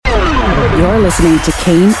You're listening to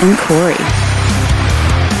Kane and Corey.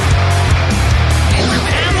 And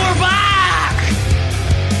we're back!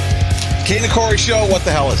 Kane and Corey Show, what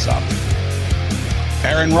the hell is up?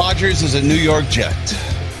 Aaron Rodgers is a New York Jet.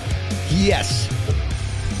 Yes.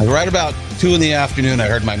 Right about 2 in the afternoon, I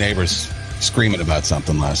heard my neighbors screaming about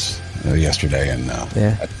something yesterday, and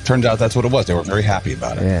it turned out that's what it was. They were very happy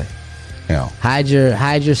about it. Yeah. You know. Hide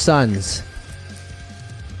your sons.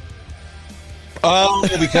 Oh,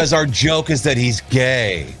 because our joke is that he's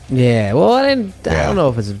gay. Yeah, well, I don't know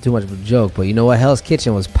if it's too much of a joke, but you know what? Hell's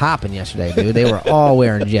Kitchen was popping yesterday, dude. They were all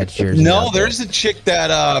wearing Jets jerseys. No, there's a chick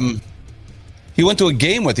that he went to a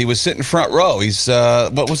game with. He was sitting front row. He's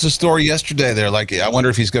what was the story yesterday? They're like, I wonder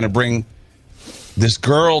if he's going to bring this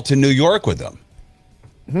girl to New York with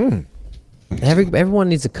him. Everyone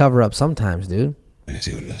needs to cover up sometimes, dude. Let me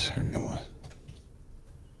see what it is.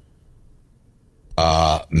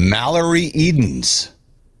 Mallory Edens.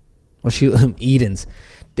 Well, Edens.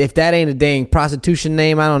 If that ain't a dang prostitution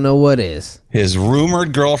name, I don't know what is. His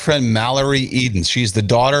rumored girlfriend, Mallory Edens. She's the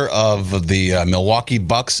daughter of the Milwaukee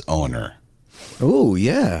Bucks owner. Oh,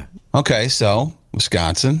 yeah. Okay, so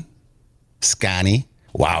Wisconsin. Scotty.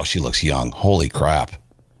 Wow, she looks young. Holy crap.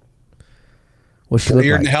 What's she look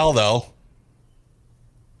You're like? in hell, though.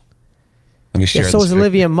 Let me share so this was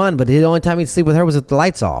Olivia Munn, but the only time he'd sleep with her was with the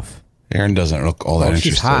lights off. Aaron doesn't look all that interested.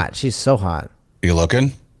 She's hot. She's so hot. You looking?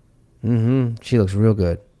 Mm-hmm. She looks real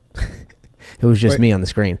good. It was just me on the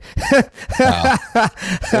screen.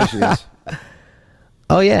 There she is.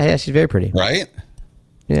 Oh, yeah, she's very pretty. Right?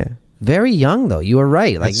 Yeah. Very young, though. You were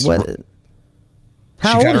right. Like, what?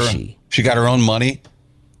 How old is she? She got her own money.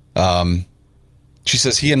 She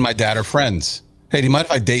says, he and my dad are friends. Hey, do you mind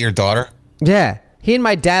if I date your daughter? Yeah. He and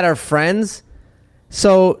my dad are friends.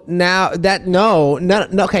 So now that,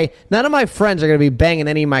 okay, none of my friends are going to be banging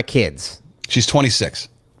any of my kids. She's 26.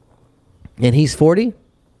 And he's 40?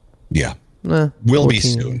 Yeah. Will 14. be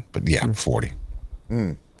soon, but yeah, 40.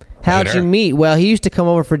 How'd Later. you meet? Well, he used to come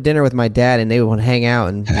over for dinner with my dad, and they would hang out,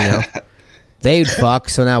 and, they'd fuck,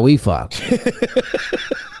 so now we fuck.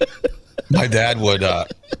 My dad would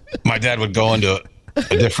go into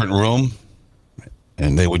a different room,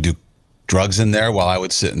 and they would do drugs in there while I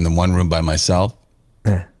would sit in the one room by myself.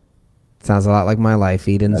 Sounds a lot like my life,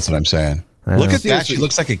 Eden. That's what I'm saying. Look at that. She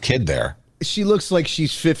looks like a kid there. She looks like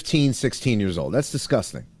she's 15, 16 years old. That's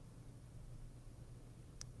disgusting.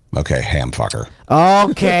 Okay, ham fucker.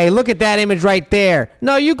 Okay, look at that image right there.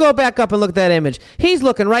 No, you go back up and look at that image. He's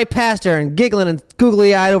looking right past her and giggling and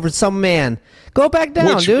googly-eyed over some man. Go back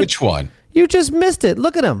down, dude. Which one? You just missed it.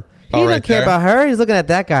 Look at him. He doesn't right care there? about her. He's looking at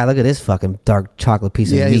that guy. Look at this fucking dark chocolate piece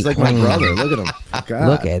of meat. Yeah, he's like my brother. Look at him. God.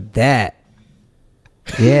 Look at that.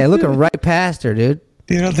 Yeah, looking right past her, dude.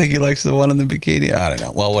 You don't think he likes the one in the bikini? I don't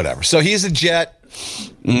know. Well, whatever. So he's a Jet,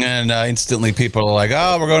 and instantly people are like,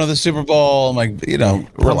 "Oh, we're going to the Super Bowl." I'm like,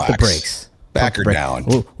 relax. Pump the brakes. Back her down.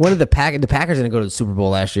 Well, when did the Packers didn't go to the Super Bowl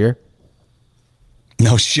last year?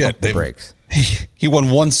 No shit. Pump the brakes. He won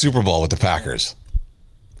one Super Bowl with the Packers.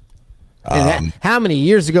 How many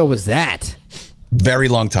years ago was that? Very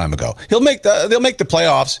long time ago. They'll make the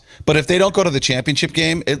playoffs, but if they don't go to the championship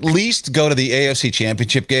game, at least go to the AFC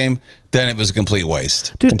championship game. Then it was a complete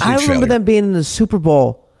waste. Dude, Complete I remember failure. them being in the Super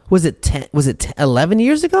Bowl. Was it 11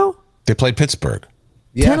 years ago? They played Pittsburgh.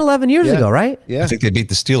 10, 11 years ago, right? Yeah. I think they beat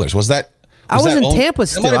the Steelers. Was that? I was in that Tampa That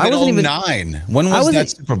still. might have I been wasn't even 09. When was that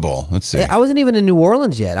Super Bowl? Let's see. I wasn't even in New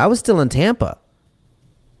Orleans yet. I was still in Tampa.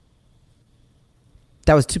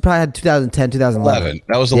 That was probably 2010, 2011. 11.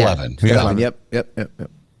 That was Yeah. 11. 11. Yep.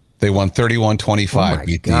 They won 31-25, Oh my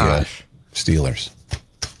beat gosh. the Steelers.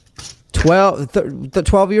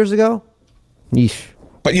 12 years ago? Yeesh.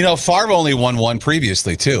 But, Favre only won one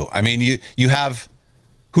previously, too. I mean, you have...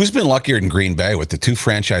 Who's been luckier in Green Bay with the two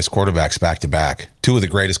franchise quarterbacks back-to-back? Two of the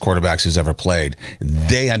greatest quarterbacks who's ever played.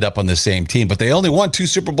 They end up on the same team, but they only won 2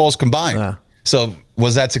 Super Bowls combined. So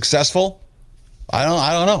was that successful? I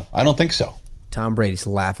don't know. I don't think so. Tom Brady's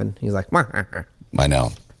laughing. He's like, I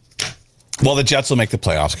know. Well, the Jets will make the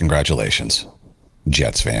playoffs. Congratulations,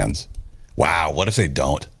 Jets fans. Wow, what if they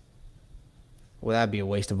don't? well, that'd be a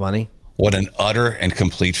waste of money. What an utter and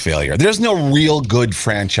complete failure. There's no real good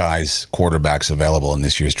franchise quarterbacks available in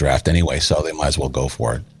this year's draft anyway, so they might as well go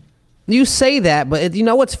for it. You say that, but you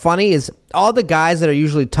know what's funny is all the guys that are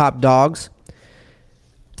usually top dogs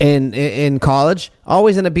in college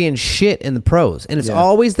always end up being shit in the pros, and it's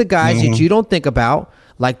always the guys that you don't think about,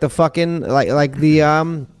 like the fucking like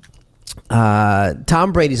the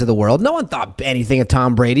Tom Brady's of the world. No one thought anything of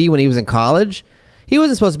Tom Brady when he was in college. He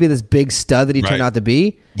wasn't supposed to be this big stud that he turned out to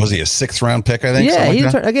be. Was he a 6th round pick, I think? Yeah, he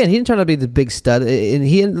didn't turn out to be the big stud, and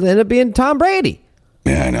he ended up being Tom Brady.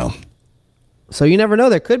 Yeah, I know. So you never know.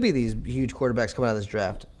 There could be these huge quarterbacks coming out of this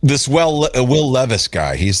draft. This Will Levis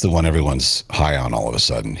guy, he's the one everyone's high on all of a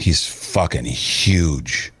sudden. He's fucking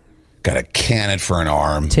huge. Got a cannon for an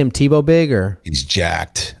arm. Tim Tebow big or? He's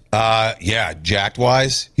jacked. Yeah, jacked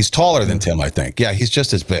wise. He's taller than Tim, I think. Yeah, he's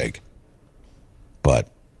just as big. But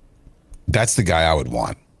that's the guy I would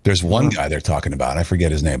want. There's one guy they're talking about. I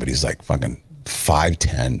forget his name, but he's like fucking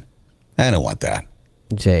 5'10". I don't want that.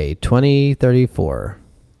 J 2034.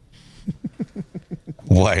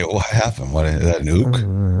 Why? What happened? What is that? An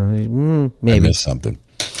ook? Maybe. I missed something.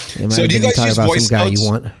 So do you guys use voice notes?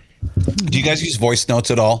 Do you guys use voice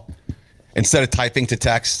notes at all instead of typing to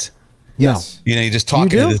text? Yes. You know, you just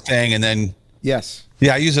talk into the thing and then. Yes.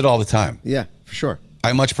 Yeah, I use it all the time. Yeah, for sure.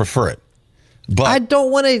 I much prefer it. But I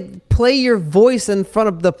don't want to play your voice in front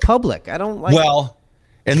of the public. I don't like. Well,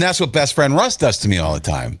 and that's what best friend Russ does to me all the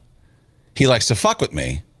time. He likes to fuck with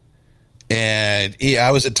me. And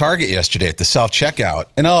I was at Target yesterday at the self-checkout,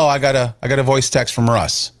 and I got a voice text from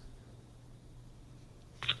Russ.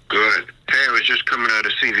 Good. Hey, I was just coming out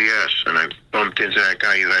of CVS, and I bumped into that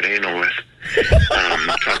guy you had anal with.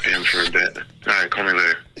 Talked to him for a bit. All right, call me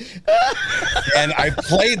later. And I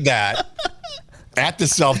played that at the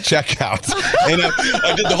self-checkout, and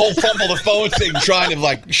I did the whole fumble the phone thing, trying to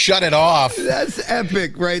like shut it off. That's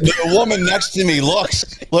epic, right? The woman next to me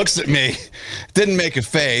looks at me, didn't make a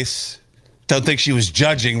face. Don't think she was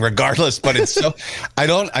judging regardless, but it's so I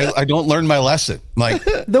don't learn my lesson. Like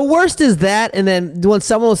the worst is that, and then when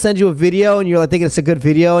someone will send you a video and you're like thinking it's a good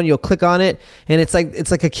video and you'll click on it and it's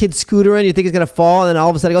like a kid scooter and you think it's gonna fall and then all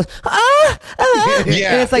of a sudden it goes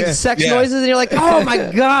yeah, and it's like sex noises and you're like, oh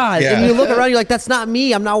my god, and you look around, you're like, that's not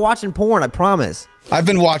me, I'm not watching porn, I promise. I've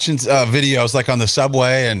been watching videos like on the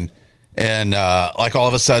subway and like all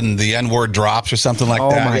of a sudden the N-word drops or something like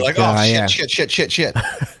that. My You're like, God, shit.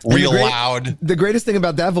 Real loud. The greatest thing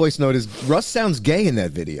about that voice note is Russ sounds gay in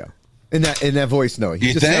that video. In that voice note.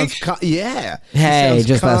 You think? Yeah. Hey,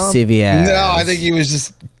 just not CVS. No, I think he was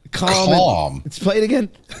just calm. Let's play it again.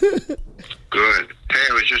 Good. Hey,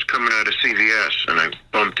 I was just coming out of CVS, and I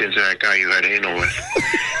bumped into that guy you had anal with.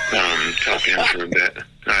 Talked to him for a bit.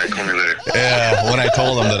 All right, call me later. Yeah, when I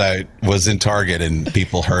told him that I was in Target and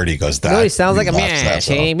people heard, he goes, that. No, he sounds like a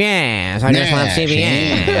CVS. I just want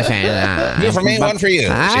CVS. One for me, one for you.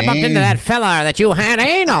 I bumped into that fella that you had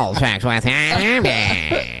anal sex with.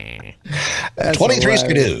 23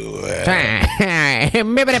 skidoo.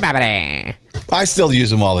 I still use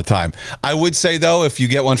them all the time. I would say, though, if you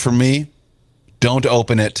get one from me, don't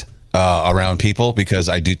open it around people because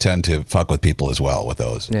I do tend to fuck with people as well with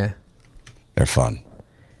those. Yeah. They're fun.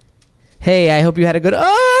 Hey, I hope you had a good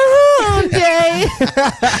day.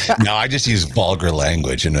 No, I just use vulgar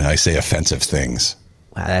language and I say offensive things.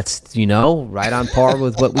 Wow, that's, right on par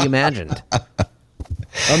with what we imagined.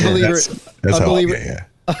 Unbeliever. That's Unbeliever. yeah.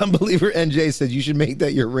 Unbeliever NJ said you should make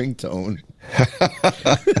that your ringtone.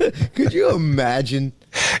 Could you imagine?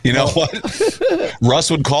 You know what?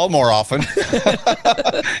 Russ would call more often.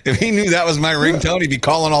 If he knew that was my ringtone, he'd be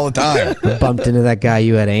calling all the time. Bumped into that guy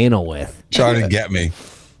you had anal with. Trying to get me.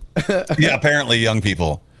 Yeah, apparently young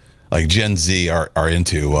people like Gen Z are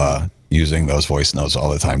into using those voice notes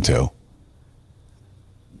all the time too.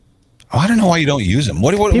 Oh, I don't know why you don't use them.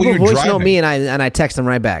 What People when you're voice driving? note me and I text them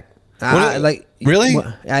right back. Really?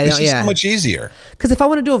 It's just yeah. so much easier. Because if I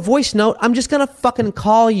want to do a voice note, I'm just gonna fucking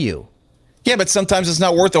call you. Yeah, but sometimes it's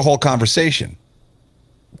not worth the whole conversation.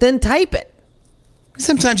 Then type it.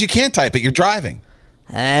 Sometimes you can't type it. You're driving.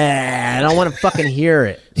 I don't want to fucking hear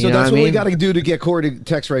it. So that's what we got to do to get Corey to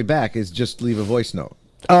text right back is just leave a voice note.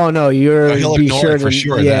 Oh no, he'll ignore it for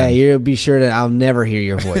sure. Yeah, then. you'll be sure that I'll never hear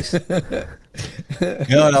your voice. You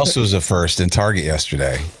know what else was a first in Target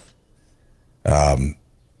yesterday? I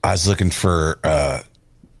was looking for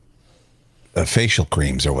facial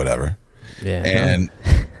creams or whatever. Yeah.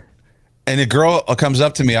 And a girl comes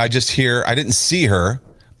up to me. I didn't see her,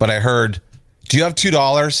 but I heard, "Do you have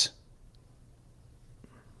 $2?"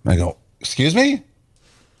 I go, "Excuse me?"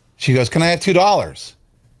 She goes, "Can I have $2?"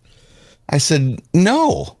 I said,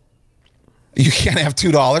 "No, you can't have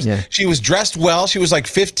 $2." Yeah. She was dressed well. She was like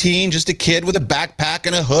 15, just a kid with a backpack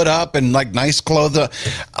and a hood up and like nice clothes.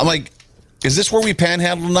 I'm like, is this where we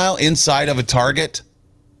panhandle now? Inside of a Target?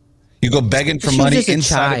 You go begging for money just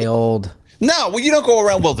inside? a child. No, well, you don't go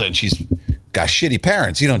around. Well, then she's got shitty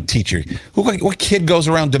parents. You don't teach her. What kid goes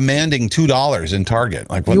around demanding $2 in Target?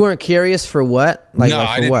 Like, what? You weren't curious for what? Like, No, like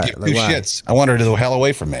I for didn't what? give Like two why? shits. I wanted her to the hell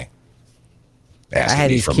away from me. I had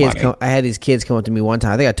these kids come up to me one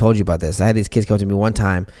time. I think I told you about this. I had these kids come up to me one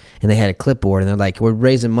time, and they had a clipboard, and they're like, "We're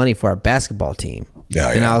raising money for our basketball team." Yeah,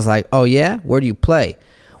 and yeah. I was like, "Oh yeah, where do you play?"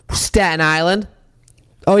 Staten Island.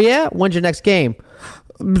 Oh yeah, when's your next game?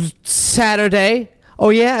 Saturday. Oh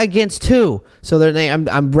yeah, against who? So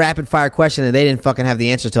I'm rapid fire questioning, and they didn't fucking have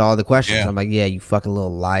the answers to all the questions. Yeah. I'm like, yeah, you fucking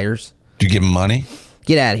little liars. Do you give him money?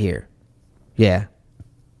 Get out of here. Yeah.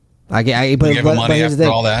 But give him money here's the after thing.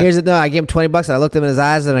 all that? No, I gave him $20 and I looked him in his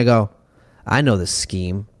eyes and I go, I know the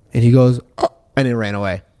scheme. And he goes, oh, and he ran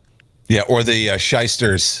away. Yeah, or the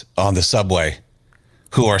shysters on the subway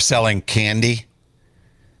who are selling candy.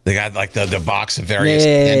 They got like the box of various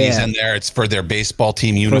candies in there. It's for their baseball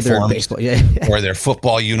team uniforms or their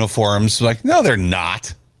football uniforms. Like, no, they're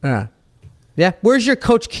not. Yeah. Where's your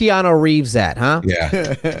coach Keanu Reeves at, huh? Yeah.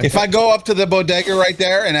 If I go up to the bodega right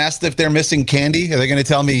there and ask if they're missing candy, are they going to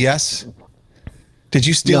tell me yes? Did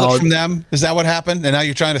you steal it from them? Is that what happened? And now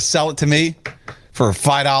you're trying to sell it to me for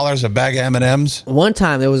 $5 a bag of M&Ms? One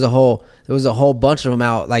time there was a whole bunch of them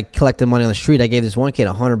out like collecting money on the street. I gave this one kid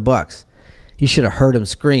 $100. You should have heard him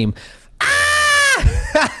scream.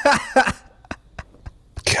 Ah!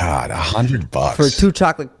 God, $100 for 2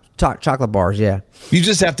 chocolate bars. Yeah. You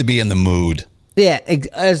just have to be in the mood. Yeah, they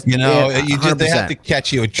have to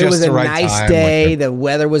catch you at just the right time. It was a nice day. The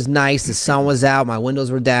weather was nice. The sun was out. My windows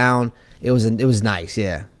were down. It was nice.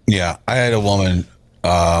 Yeah. Yeah, I had a woman.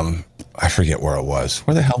 I forget where it was.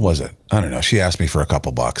 Where the hell was it? I don't know. She asked me for a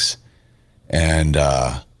couple bucks, and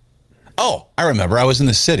I remember. I was in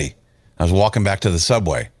the city. I was walking back to the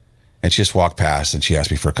subway, and she just walked past, and she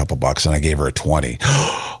asked me for a couple bucks, and I gave her a 20.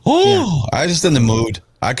 I was just in the mood.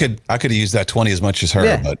 I could have used that 20 as much as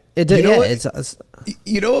her, but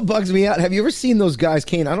you know what bugs me out? Have you ever seen those guys,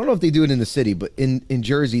 Kane? I don't know if they do it in the city, but in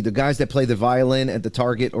Jersey, the guys that play the violin at the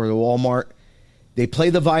Target or the Walmart, they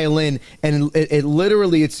play the violin, and it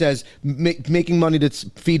literally says making money to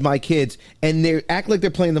feed my kids, and they act like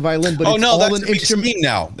they're playing the violin, but it's all that's an a big scheme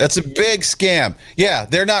now. That's a big scam. Yeah,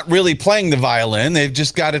 they're not really playing the violin. They've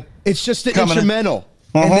just got it. It's just an instrumental,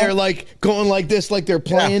 and they're like going like this, like they're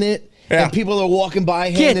playing it. Yeah. And people are walking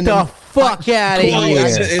by. Get the fuck out of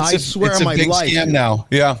here! I swear on my life. It's a big scam now.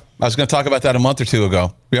 Yeah, I was going to talk about that a month or two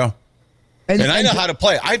ago. Yeah, and I know how to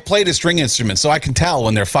play. I played a string instrument, so I can tell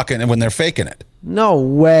when they're faking it. No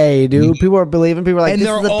way, dude. People are believing. People are like, this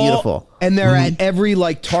is beautiful. And they're at every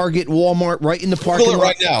like Target, Walmart, right in the parking lot.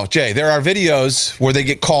 Right now, Jay, there are videos where they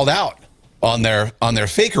get called out on their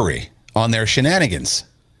fakery, on their shenanigans,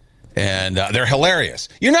 and they're hilarious.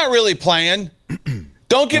 You're not really playing.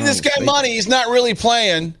 Don't give this guy money. He's not really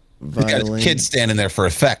playing. He's got his kids standing there for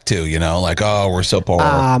effect too. Like, oh, we're so poor.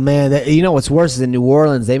 Ah, man. You know what's worse is in New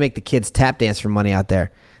Orleans, they make the kids tap dance for money out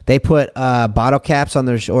there. They put bottle caps on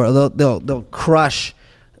their, or they'll crush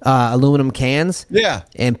aluminum cans. Yeah.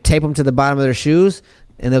 And tape them to the bottom of their shoes,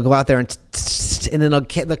 and they'll go out there and then they'll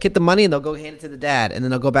get the money and they'll go hand it to the dad, and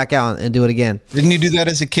then they'll go back out and do it again. Didn't you do that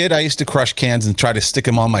as a kid? I used to crush cans and try to stick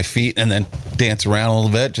them on my feet and then dance around a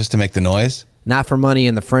little bit just to make the noise. Not for money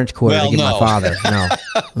in the French Quarter to give my father.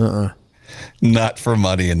 No. Not for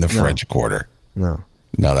money in the French Quarter. No,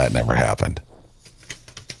 that never happened.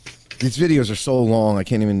 These videos are so long, I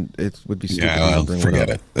can't even. It would be stupid. Yeah, well,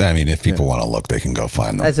 forget it. I mean, if people want to look, they can go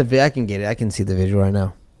find them. I can get it. I can see the visual right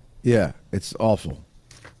now. Yeah, it's awful.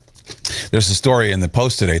 There's a story in the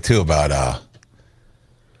Post today too about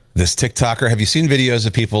this TikToker. Have you seen videos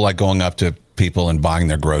of people like going up to people and buying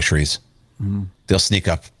their groceries? Mm-hmm. They'll sneak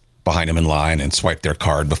up behind them in line and swipe their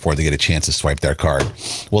card before they get a chance to swipe their card.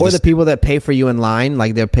 Well, or the people that pay for you in line,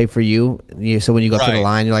 like they'll pay for you. So when you go through the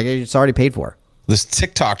line, you're like, it's already paid for. This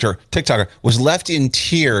TikToker was left in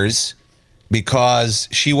tears because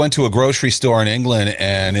she went to a grocery store in England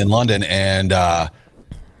and in London, and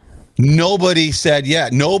nobody said,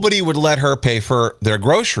 nobody would let her pay for their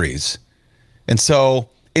groceries. And so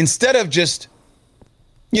instead of just,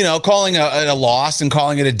 calling a loss and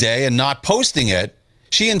calling it a day and not posting it,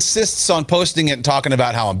 she insists on posting it and talking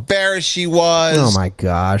about how embarrassed she was. Oh my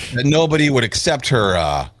gosh. That nobody would accept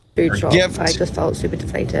her food shop. gift. I just felt super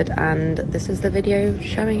deflated, and this is the video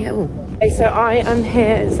showing it all. Okay, so I am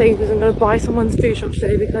here because I'm going to buy someone's food shop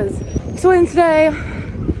today because it's in today.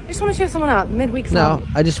 I just want to cheer someone up midweek. No,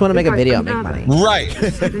 I just want to make a video and make money. Right.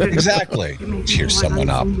 Exactly. Cheer someone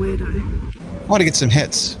up. I want to get some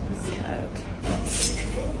hits.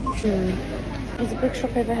 There's a big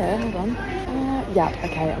shop over here. Hold on. Yeah,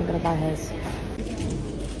 okay, I'm going to buy hers.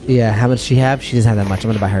 Yeah, how much she have? She doesn't have that much. I'm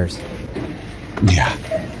going to buy hers. Yeah.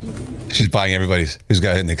 She's buying everybody's who's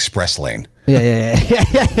got it in the express lane. Yeah.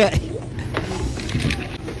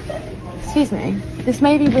 Excuse me, this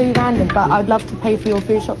may be really random, but I'd love to pay for your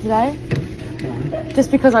food shop today.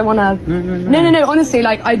 Just because I want to... No, honestly,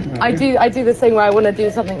 like, I do this thing where I want to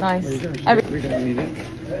do something nice.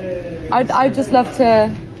 I'd just love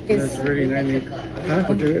to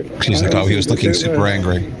She's like, oh, he was looking super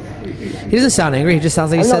angry. He doesn't sound angry. He just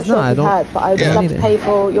sounds like he I'm says, not no, sure I if you've don't. heard, but I would Yeah. love to pay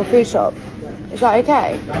for your food shop. Is that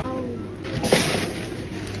okay?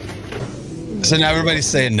 So now everybody's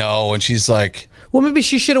saying no, and she's like, Well, maybe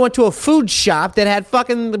she should have went to a food shop that had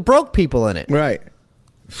fucking broke people in it. Right.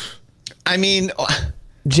 I mean,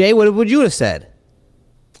 Jay, what would you have said?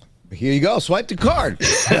 Here you go. Swipe the card.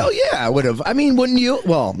 Hell yeah, I would have. I mean, wouldn't you?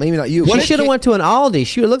 Well, maybe not you. She should have went to an Aldi.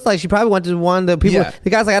 She looked like she probably went to one of the people. Yeah. The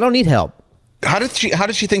guy's like, I don't need help. how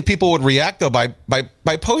did she think people would react though by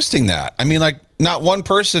posting that? I mean, like, not one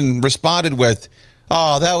person responded with,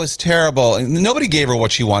 "Oh, that was terrible." And nobody gave her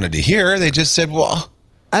what she wanted to hear. They just said, "Well,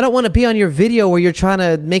 I don't want to be on your video where you're trying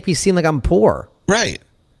to make me seem like I'm poor." right."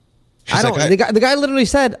 She's I don't. like, the guy literally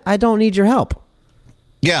said, "I don't need your help."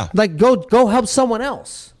 yeah. Like, go help someone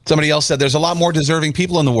else. Somebody else said, "There's a lot more deserving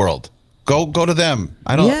people in the world. Go to them."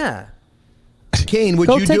 I don't. Yeah. Kane, would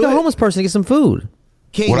Go you take do a it? homeless person to get some food.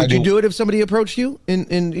 Kane, Would I would you do- do it if somebody approached you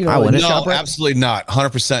in you know? I wouldn't. in the No, shop right? absolutely not.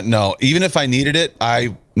 100% no. Even if I needed it,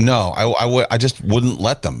 I would. I just wouldn't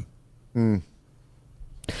let them.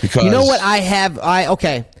 Because You know what? I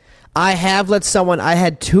have let someone. I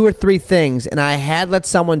had 2 or 3 things, and I had let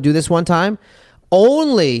someone do this one time,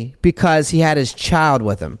 only because he had his child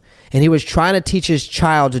with him, and he was trying to teach his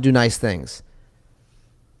child to do nice things.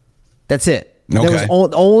 That's it. There was Okay.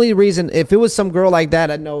 only reason. If it was some girl like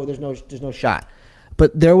that, I know there's no shot.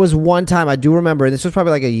 But there was one time I do remember, and this was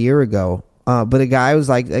probably like a year ago. But a guy was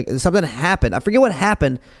like something happened. I forget what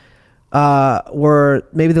happened. Where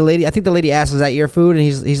maybe I think the lady asked, "Is that your food?" And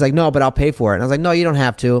he's like, "No, but I'll pay for it." And I was like, "No, you don't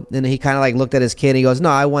have to." And he kind of like looked at his kid. And he goes, "No,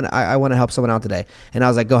 I want to help someone out today." And I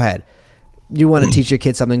was like, "Go ahead. You want to teach your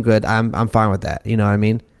kid something good? I'm fine with that. You know what I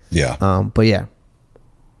mean?" yeah. But yeah.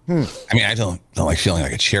 I mean, I don't like feeling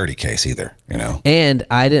like a charity case either. You know. And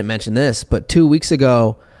I didn't mention this, but 2 weeks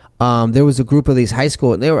ago, there was a group of these high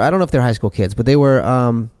school. I don't know if they're high school kids, but they were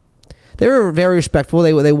very respectful.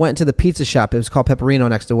 They went to the pizza shop. It was called Pepperino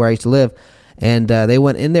next to where I used to live, and they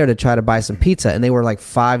went in there to try to buy some pizza, and they were like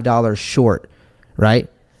 $5 short. Right?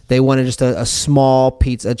 They wanted just a small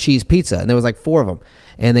pizza, a cheese pizza, and there was like 4 of them.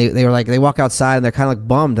 And they were like, they walk outside and they're kind of like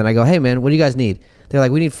bummed, and I go, "Hey man, what do you guys need?" They're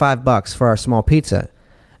like, "We need $5 for our small pizza."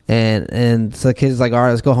 And so the kid's like, "All right,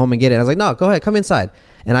 let's go home and get it." I was like, "No, go ahead, come inside."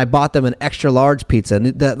 And I bought them an extra large pizza. And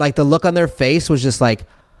the look on their face was just like,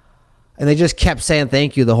 and they just kept saying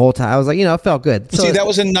thank you the whole time. I was like, it felt good. So, See, that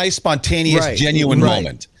was a nice, spontaneous, Right, genuine right.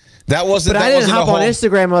 moment. That wasn't. but that I didn't wasn't hop a on whole,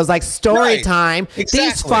 Instagram. I was like, story Right, time. These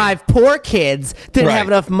exactly. 5 poor kids didn't Right. have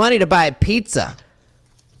enough money to buy a pizza.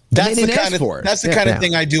 That's They the didn't kind ask for of it. that's the Yeah. kind of Yeah.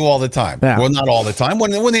 thing I do all the time. Yeah. Well, not all the time.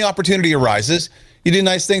 When the opportunity arises, you do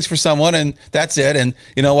nice things for someone, and that's it. And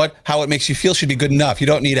you know what? How it makes you feel should be good enough. You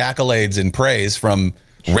don't need accolades and praise from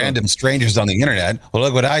random strangers on the internet. Well,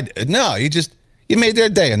 look what I did. No, you made their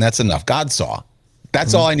day, and that's enough. God saw.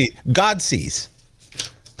 That's all I need. God sees,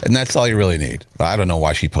 and that's all you really need. But I don't know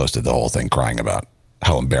why she posted the whole thing crying about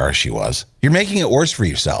how embarrassed she was. You're making it worse for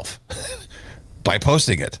yourself by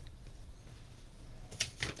posting it.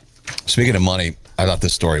 Speaking of money, I thought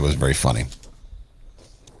this story was very funny.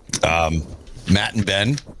 Matt and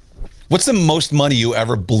Ben, what's the most money you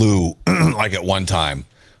ever blew like at one time?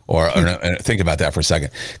 Or think about that for a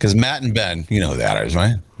second. Because Matt and Ben, you know who that is,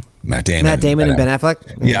 right? Matt Damon and Ben Affleck.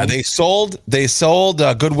 Yeah, they sold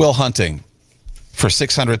Good Will Hunting for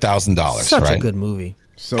 $600,000. Such right? a good movie.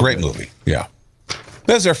 So Great good. movie. Yeah.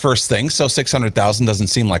 That's their first thing. So 600,000 doesn't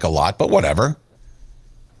seem like a lot, but whatever.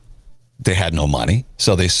 They had no money.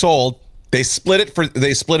 So they split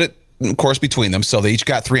it, of course, between them. So they each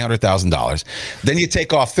got $300,000. Then you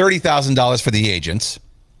take off $30,000 for the agents.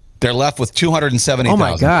 They're left with $270,000. Oh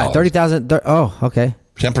my God, 30,000. Oh, okay.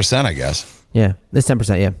 10%, I guess. Yeah, it's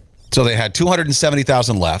 10%. Yeah. So they had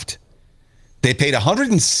 $270,000 left. They paid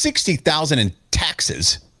 $160,000 in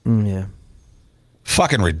taxes. Yeah.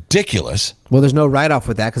 Fucking ridiculous. Well, there's no write-off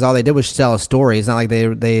with that because all they did was sell a story. It's not like they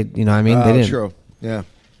you know what I mean? They didn't. True. Yeah.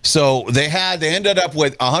 So they ended up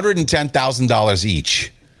with $110,000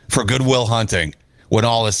 each for Good Will Hunting when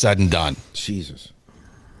all is said and done. Jesus.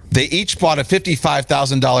 They each bought a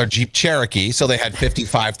 $55,000 Jeep Cherokee, so they had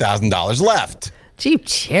 $55,000 left, Jeep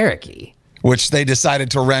Cherokee. which they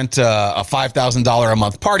decided to rent a $5,000 a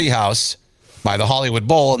month party house by the Hollywood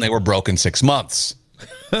Bowl, and they were broke in 6 months.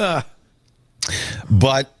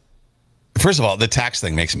 But first of all, the tax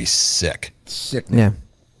thing makes me sick. Sick. Yeah.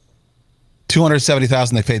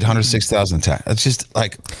 $270,000, they paid $106,000 in tax. It's just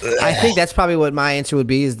like, I think that's probably what my answer would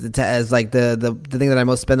be is as like the thing that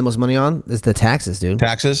I spend the most money on is the taxes, dude.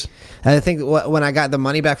 taxes. And I think when I got the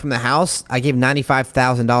money back from the house, I gave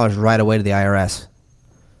 $95,000 right away to the IRS.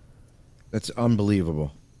 That's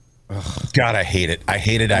unbelievable. God, I hate it. I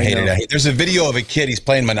hate it. I hate it. There's a video of a kid. He's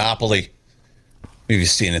playing Monopoly. Maybe you've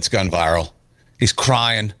seen it. It's gone viral. He's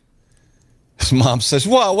crying. His mom says,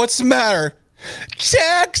 "Well, what's the matter?"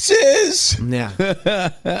 Taxes. Yeah.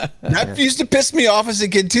 That used to piss me off as a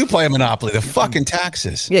kid too. Playing Monopoly, the fucking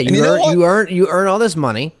taxes. Yeah, And you earn all this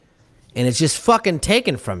money, and it's just fucking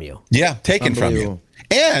taken from you. Yeah, taken from you.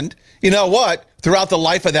 And you know what? Throughout the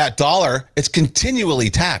life of that dollar, it's continually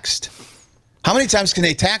taxed. How many times can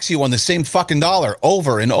they tax you on the same fucking dollar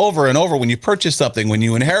over and over and over when you purchase something, when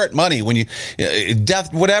you inherit money, when you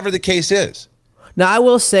death, whatever the case is? Now, I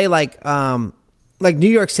will say, like New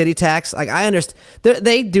York City tax, like I understand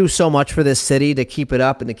they do so much for this city to keep it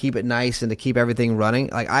up and to keep it nice and to keep everything running.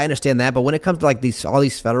 Like I understand that, but when it comes to like all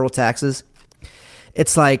these federal taxes,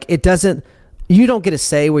 it's like you don't get a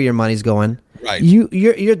say where your money's going. Right.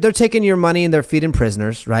 They're taking your money and they're feeding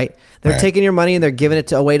prisoners, right? They're taking your money and they're giving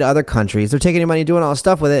it away to other countries. They're taking your money and doing all this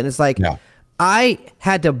stuff with it, and it's like I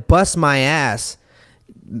had to bust my ass.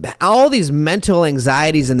 All these mental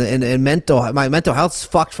anxieties and my mental health's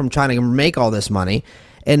fucked from trying to make all this money,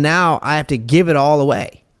 and now I have to give it all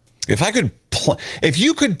away. If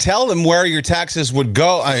you could tell them where your taxes would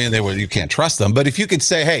go, I mean, you can't trust them. But if you could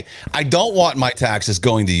say, "Hey, I don't want my taxes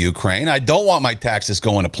going to Ukraine. I don't want my taxes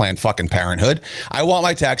going to Planned fucking Parenthood. I want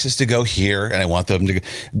my taxes to go here, and I want them to,"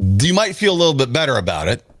 you might feel a little bit better about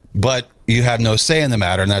it. But you have no say in the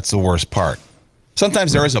matter, and that's the worst part.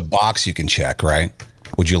 Sometimes there is a box you can check, right?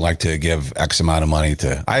 Would you like to give X amount of money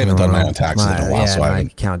to? I haven't done my own taxes in a while, so my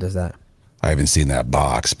account does that. I haven't seen that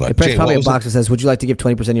box. But There's probably a box that says, "Would you like to give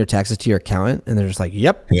 20% of your taxes to your accountant?" And they're just like,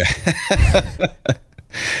 "Yep." Yeah.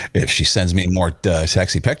 If she sends me more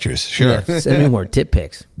sexy pictures, sure. Yeah, send me more tit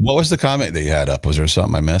pics. What was the comment that you had up? Was there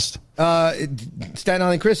something I missed? Staten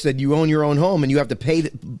Island Chris said you own your own home and you have to pay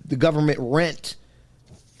the government rent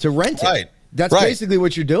to rent it. Right. That's basically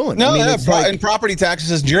what you're doing. No, I mean, and property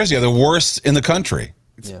taxes in Jersey are the worst in the country.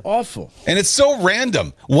 It's awful. And it's so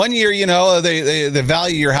random. One year, they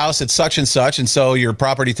value your house at such and such, and so your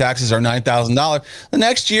property taxes are $9,000. The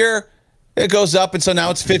next year, it goes up, and so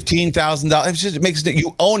now it's $15,000. It makes it,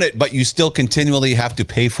 you own it, but you still continually have to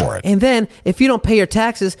pay for it. And then, if you don't pay your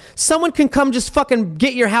taxes, someone can come just fucking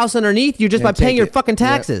get your house underneath you just by paying your fucking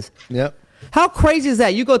taxes. Yep. How crazy is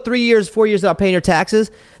that? You go 3 years, 4 years without paying your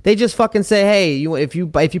taxes. They just fucking say, "Hey, if you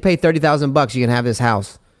pay $30,000, you can have this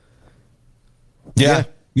house." Yeah,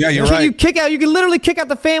 you're right. You can literally kick out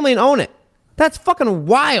the family and own it. That's fucking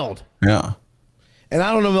wild. Yeah. And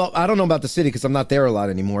I don't know about the city because I'm not there a lot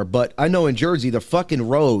anymore, but I know in Jersey the fucking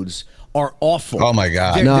roads are awful. Oh my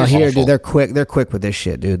God. Dude, they're quick. They're quick with this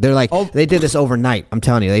shit, dude. They're like, they did this overnight. I'm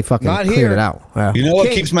telling you, they fucking cleared it out. Yeah. You know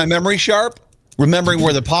what keeps my memory sharp? Remembering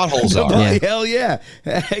where the potholes are. Hell yeah.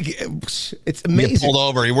 It's amazing. You pulled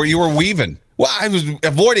over. You were weaving. Well, I was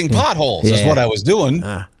avoiding potholes is what I was doing.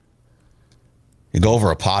 You go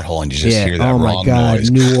over a pothole and you just hear that wrong noise. Oh my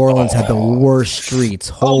God, New Orleans had the worst streets.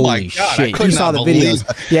 Holy shit! You saw the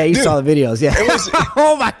videos. Yeah, you saw the videos. Yeah. It was,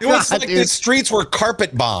 oh my God, it was like the streets were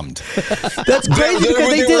carpet bombed. That's crazy because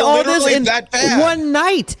they did all this in one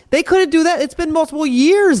night. They couldn't do that. It's been multiple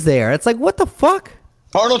years there. It's like, what the fuck?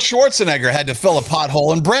 Arnold Schwarzenegger had to fill a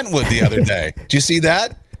pothole in Brentwood the other day. Did you see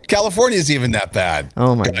that? California's even that bad.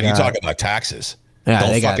 Oh my God! You talk about taxes.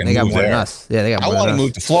 Yeah, they got more than us. Yeah, they got more than us. I want to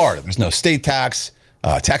move to Florida. There's no state tax.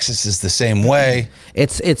 Texas is the same way.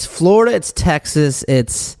 It's Florida. It's Texas.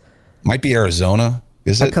 It's might be Arizona.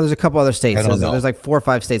 Is it? Because there's a couple other states. I don't know. There's like 4 or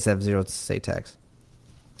 5 states that have zero state tax.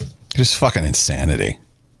 Just fucking insanity.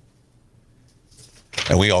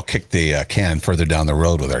 And we all kicked the can further down the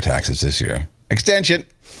road with our taxes this year. Extension.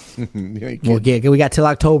 We got till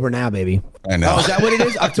October now, baby. I know. Oh, is that what it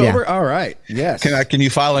is? October? Yeah. All right. Yes. Can you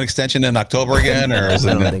file an extension in October again? Or is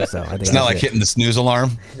I don't think so. It's not like hitting the snooze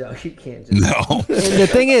alarm? No, you can't. No. And the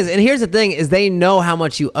thing is, and here's the thing, is they know how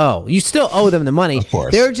much you owe. You still owe them the money. Of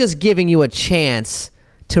course. They're just giving you a chance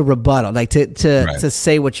to rebuttal, like to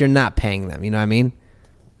say what you're not paying them. You know what I mean?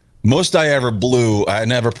 Most I ever blew, I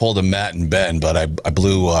never pulled a Matt and Ben, but I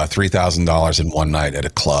blew $3,000 in one night at a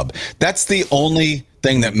club. That's the only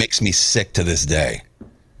thing that makes me sick to this day.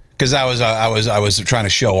 Because I was trying to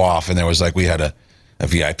show off, and there was like, we had a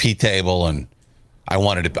VIP table, and I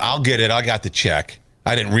wanted to. I'll get it. I got the check.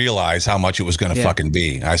 I didn't realize how much it was going to fucking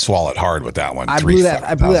be. I swallowed hard with that one. I blew that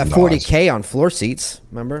 $40K on floor seats.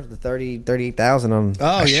 Remember the 38,000 on? Oh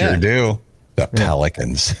I sure do. The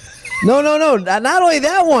Pelicans. No. Not only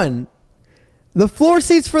that one. The floor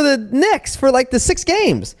seats for the Knicks for like the 6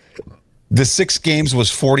 games. The 6 games was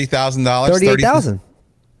 $40,000. $38,000.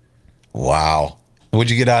 Wow. What'd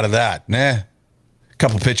you get out of that? A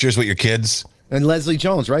couple pictures with your kids. And Leslie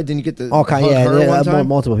Jones, right? Didn't you get the All kind, hug yeah, her one time?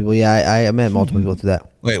 multiple people. Yeah, I met multiple people through that.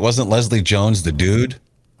 Wait, wasn't Leslie Jones the dude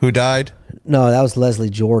who died? No, that was Leslie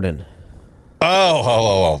Jordan.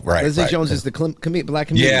 Right. Leslie right. Jones is the black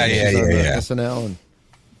comedian. Yeah. SNL.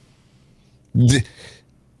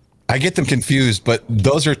 I get them confused, but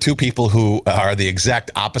those are two people who are the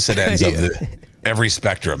exact opposite ends of every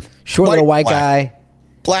spectrum. Short little white guy.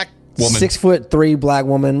 Black woman. 6'3" black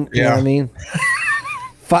woman. You know what I mean?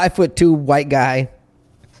 5'2" white guy.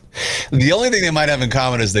 The only thing they might have in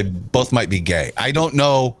common is they both might be gay. I don't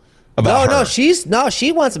know about her.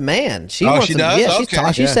 She wants a man. She Oh, wants she a, does? Yeah,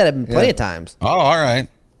 Okay. she said it plenty of times. Oh, all right.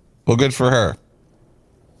 Well, good for her.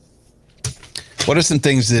 What are some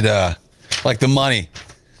things that, like the money?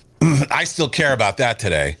 I still care about that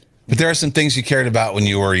today. But there are some things you cared about when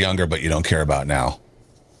you were younger, but you don't care about now.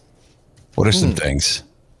 What are some things?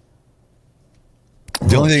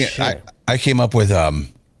 The only thing I came up with,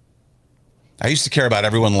 I used to care about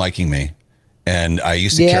everyone liking me. And I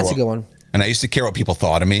used to care. That's a good one. And I used to care what people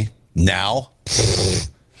thought of me. Now,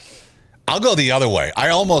 I'll go the other way. I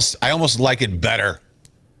almost like it better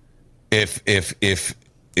if if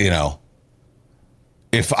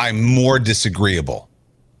I'm more disagreeable.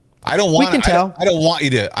 I don't want. We can tell. I don't want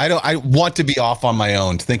you to. I want to be off on my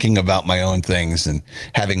own, thinking about my own things and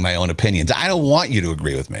having my own opinions. I don't want you to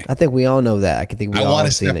agree with me. I think we all know that. I think we I all want a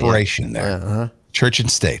have seen separation there. Church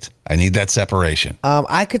and state. I need that separation.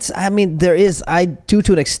 There is. I do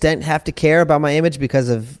to an extent have to care about my image because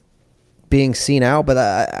of being seen out, but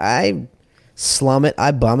I slum it.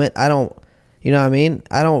 I bum it. I don't. You know what I mean?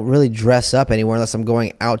 I don't really dress up anywhere unless I'm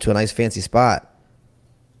going out to a nice fancy spot.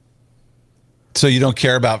 So you don't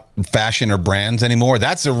care about fashion or brands anymore?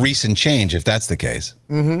 That's a recent change, if that's the case.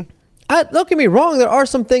 Mm-hmm. Don't get me wrong. There are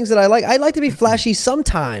some things that I like. I like to be flashy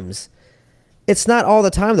sometimes. It's not all the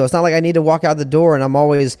time, though. It's not like I need to walk out the door and I'm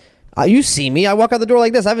always... you see me. I walk out the door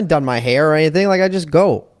like this. I haven't done my hair or anything. Like, I just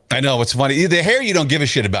go. I know. It's funny. The hair you don't give a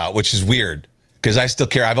shit about, which is weird because I still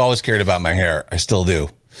care. I've always cared about my hair. I still do.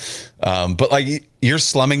 But like your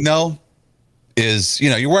slumming, though, is,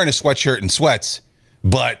 you're wearing a sweatshirt and sweats,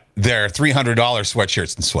 but they're $300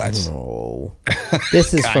 sweatshirts and sweats. Oh,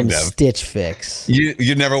 this is from Stitch Fix.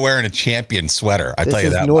 You're never wearing a Champion sweater. I tell you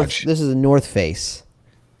that much. This is a North Face.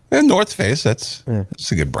 And North Face, that's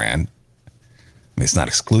a good brand. I mean, it's not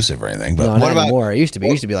exclusive or anything. But no, what not about anymore? It used to be.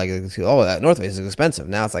 It used to be like, oh, that North Face is expensive.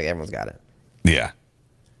 Now it's like everyone's got it. Yeah.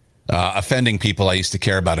 Offending people. I used to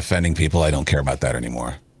care about offending people. I don't care about that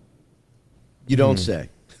anymore. You don't say.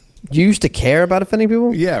 You used to care about offending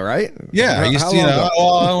people? Yeah, right? Yeah, I used to, I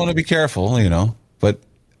want to be careful, but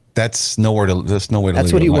that's nowhere to That's leave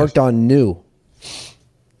what it he in life. worked on new.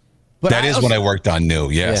 But That is what I worked on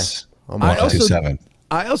new. Yes. Yeah. 127.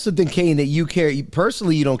 I also think, Kane, that you care.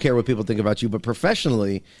 Personally, you don't care what people think about you, but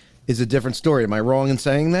professionally is a different story. Am I wrong in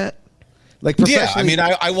saying that? Like, Yeah, I mean,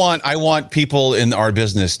 I want people in our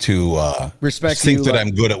business to respect think you, that like-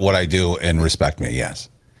 I'm good at what I do and respect me. Yes,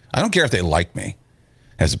 I don't care if they like me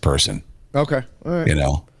as a person. Okay, all right.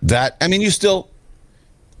 You still,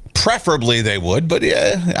 preferably they would, but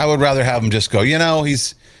yeah, I would rather have them just go.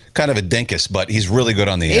 He's kind of a dinkus, but he's really good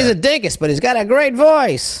on the air. He's a dinkus, but he's got a great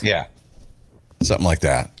voice. Yeah, something like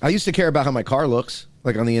that. I used to care about how my car looks,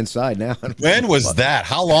 like on the inside now. When was that?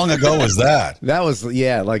 How long ago was that? That was,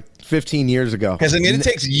 like 15 years ago. Because it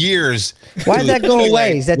takes years. Why did that go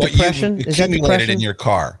away? Is that what depression? you've Is that accumulated depression? in your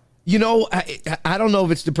car? I don't know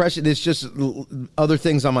if it's depression. It's just other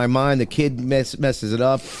things on my mind. The kid messes it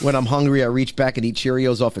up. When I'm hungry, I reach back and eat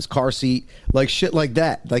Cheerios off his car seat. Like shit like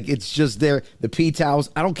that. Like it's just there. The pee towels.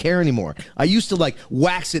 I don't care anymore. I used to like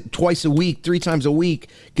wax it twice a week, 3 times a week.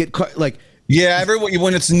 Yeah,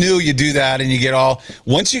 when it's new, you do that, and you get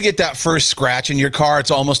once you get that first scratch in your car,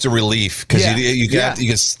 it's almost a relief because you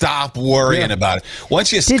can stop worrying about it.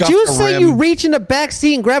 Once you Did you say you reach in the back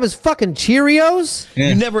seat and grab his fucking Cheerios? Yeah.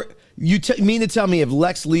 You never. You mean to tell me if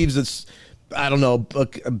Lex leaves this, I don't know, a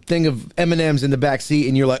thing of M&Ms in the back seat,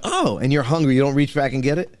 and you're like, oh, and you're hungry, you don't reach back and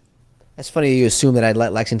get it? That's funny. You assume that I'd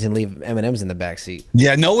let Lexington leave M&Ms in the back seat.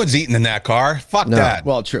 Yeah, no one's eating in that car. Fuck that.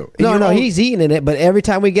 Well, true. No, he's eating in it. But every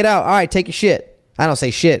time we get out, all right, take your shit. I don't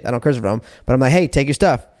say shit. I don't curse from him. But I'm like, hey, take your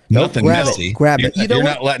stuff. Nothing grab messy. it. Grab it. You're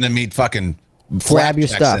not letting him eat fucking grab your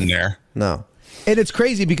flapjacks stuff in there. No. And it's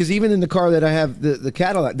crazy because even in the car that I have, the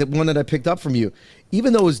Cadillac, the one that I picked up from you,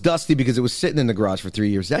 even though it was dusty because it was sitting in the garage for 3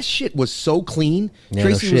 years, that shit was so clean. Yeah,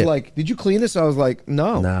 Tracy was like, did you clean this? I was like,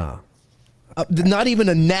 no. No. Not even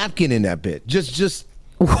a napkin in that bit. Just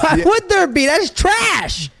Why would there be? That's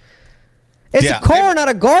trash. It's a car, not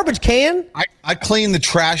a garbage can. I clean the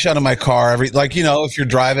trash out of my car if you're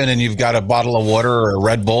driving and you've got a bottle of water or a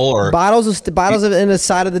Red Bull or bottles are in the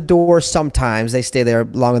side of the door. Sometimes they stay there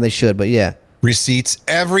longer than they should, but yeah. Receipts.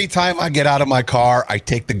 Every time I get out of my car, I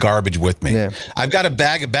take the garbage with me. Yeah. I've got a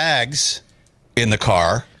bag of bags in the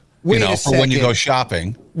car, for when you go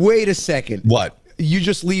shopping. Wait a second. What? You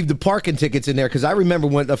just leave the parking tickets in there because I remember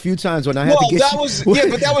a few times when I had to get.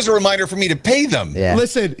 But that was a reminder for me to pay them. Yeah.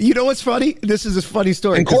 Listen, you know what's funny? This is a funny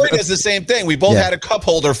story. And Corey does the same thing. We both had a cup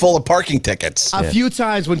holder full of parking tickets. A few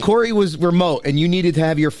times when Corey was remote and you needed to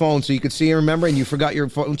have your phone so you could see and remember, and you forgot your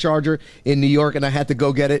phone charger in New York, and I had to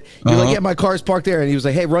go get it. You're like, yeah, my car's parked there, and he was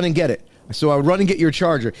like, hey, run and get it. So I would run and get your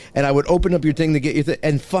charger, and I would open up your thing to get your thing,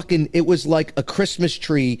 and fucking, it was like a Christmas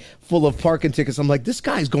tree full of parking tickets. I'm like, this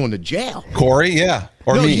guy's going to jail. Corey, yeah.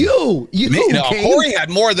 Or no, me. You. No, Corey had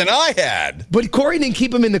more than I had. But Corey didn't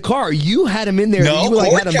keep him in the car. You had him in there. No, and you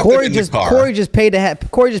Corey had him. kept Corey him in just the car. Corey just paid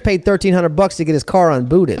 $1,300 to get his car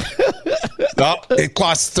unbooted. No, it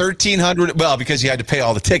cost $1,300. Well, because you had to pay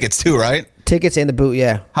all the tickets too, right? Tickets and the boot,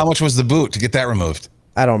 yeah. How much was the boot to get that removed?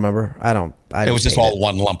 I don't remember. It was just all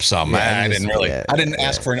one lump sum. Yeah, I didn't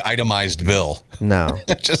ask for an itemized bill. No.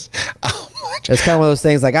 Just it's kind of one of those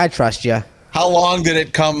things like, I trust you. How long did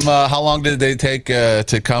it come? How long did they take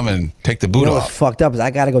to come and take the boot What's off? fucked up is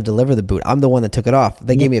I got to go deliver the boot. I'm the one that took it off.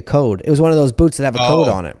 They gave me a code. It was one of those boots that have a code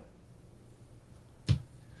on it.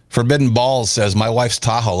 Forbidden Balls says, my wife's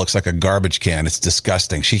Tahoe looks like a garbage can. It's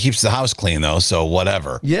disgusting. She keeps the house clean, though, so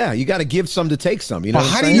whatever. Yeah, you got to give some to take some. You know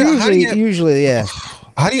what I'm saying? Usually, yeah.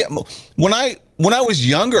 How do you... When I was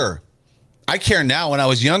younger, I care now. When I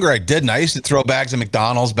was younger, I didn't. I used to throw bags of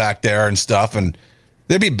McDonald's back there and stuff, and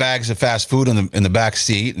there'd be bags of fast food in the back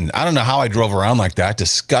seat, and I don't know how I drove around like that.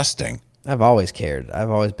 Disgusting. I've always cared. I've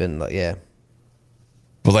always been like, yeah.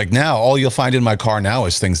 But like now, all you'll find in my car now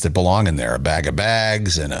is things that belong in there: a bag of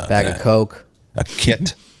bags and a bag of Coke, a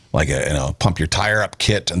kit, like a pump your tire up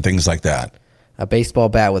kit and things like that. A baseball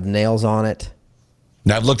bat with nails on it.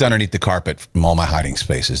 Now I've looked underneath the carpet from all my hiding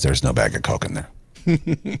spaces. There's no bag of Coke in there.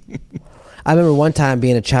 I remember one time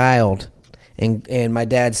being a child, and my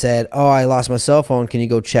dad said, "Oh, I lost my cell phone. Can you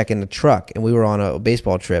go check in the truck?" And we were on a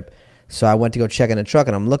baseball trip, so I went to go check in the truck,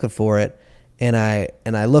 and I'm looking for it. And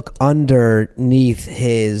I look underneath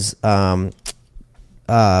his what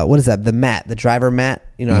is that? The mat, the driver mat.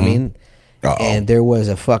 You know what I mean? Uh-oh. And there was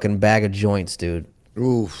a fucking bag of joints, dude.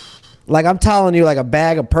 Oof! Like I'm telling you, like a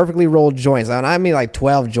bag of perfectly rolled joints. And I mean, like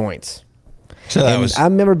 12 joints. So I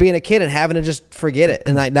remember being a kid and having to just forget it,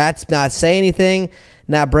 and like that's not say anything,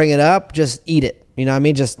 not bring it up, just eat it. You know what I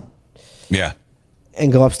mean? Just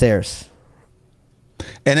and go upstairs.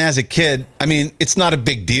 And as a kid, I mean, it's not a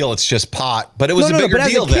big deal. It's just pot, but it was a bigger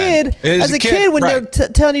deal then. As a kid, when they're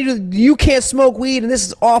telling you can't smoke weed and this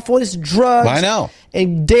is awful, this is drugs. I know.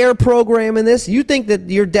 And DARE program and this, you think that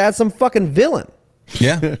your dad's some fucking villain.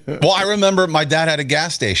 Yeah. Well, I remember my dad had a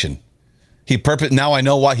gas station. Now I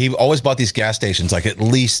know why he always bought these gas stations, like at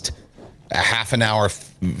least a half an hour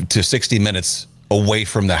to 60 minutes away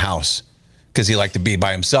from the house, because he liked to be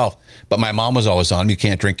by himself. But my mom was always on. You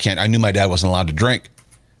can't drink. I knew my dad wasn't allowed to drink.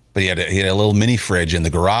 But he had a little mini fridge in the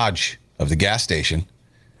garage of the gas station.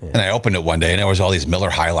 Yeah. And I opened it one day, and there was all these Miller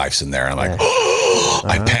High Lifes in there. And I'm like,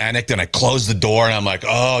 I panicked, and I closed the door, and I'm like,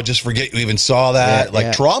 oh, just forget you even saw that.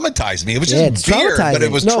 Traumatized me. It was just beer, but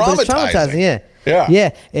it was traumatizing. Yeah.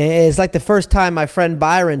 It's like the first time my friend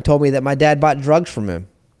Byron told me that my dad bought drugs from him.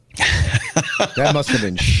 That must have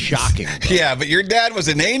been shocking. Bro. Yeah, but your dad was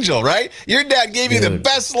an angel, right? Your dad gave you the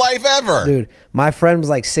best life ever. Dude, my friend was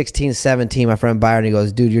like 16, 17. My friend Byron, he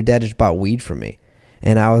goes, dude, your dad just bought weed from me.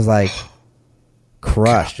 And I was like,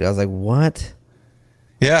 crushed. I was like, what?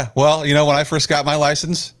 Yeah, well, when I first got my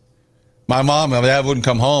license, my dad wouldn't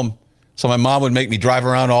come home. So my mom would make me drive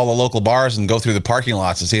around all the local bars and go through the parking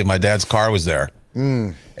lots and see if my dad's car was there.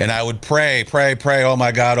 And I would pray. Oh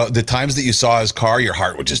my God! The times that you saw his car, your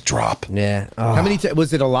heart would just drop. Yeah. Oh. How many?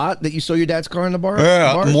 Was it a lot that you saw your dad's car in the bar?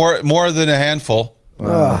 Yeah, more than a handful.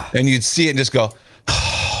 And you'd see it and just go,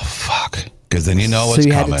 "Oh fuck!" Because then you know what's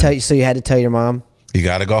coming. So you had to tell your mom. You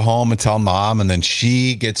got to go home and tell mom, and then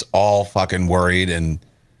she gets all fucking worried, and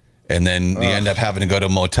then you end up having to go to a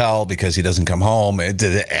motel because he doesn't come home.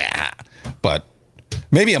 But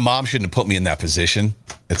maybe a mom shouldn't have put me in that position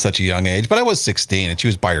at such a young age, but I was 16 and she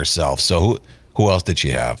was by herself. So who else did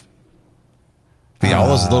she have? Yeah, all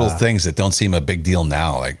those little things that don't seem a big deal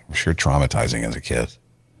now, like I'm sure traumatizing as a kid.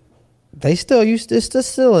 It's still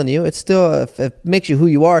in you. It's still it makes you who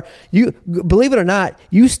you are. You believe it or not,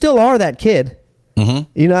 you still are that kid. Mm-hmm.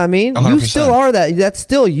 You know what I mean? 100%. You still are that. That's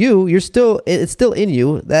still you. It's still in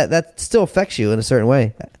you. That still affects you in a certain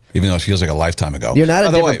way. even though it feels like a lifetime ago. You're not a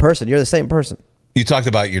By the different way, person. You're the same person. You talked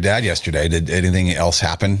about your dad yesterday. Did anything else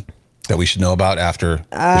happen that we should know about after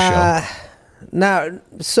the show? Now,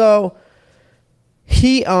 so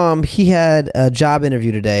he had a job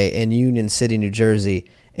interview today in Union City, New Jersey,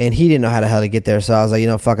 and he didn't know how the hell to get there. So I was like,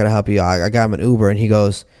 fuck it, I'll help you. I got him an Uber, and he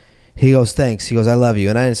goes, thanks. He goes, I love you,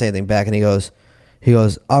 and I didn't say anything back. And he goes,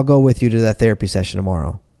 I'll go with you to that therapy session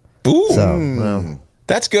tomorrow. Ooh, so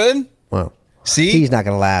that's good. Well, see, he's not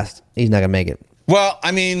gonna last. He's not gonna make it. Well,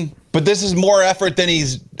 I mean, but this is more effort than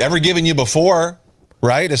he's ever given you before,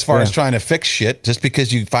 right? As far as trying to fix shit, just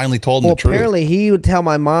because you finally told him the truth. Apparently, he would tell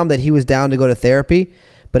my mom that he was down to go to therapy,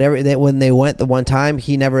 but when they went the one time,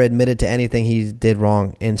 he never admitted to anything he did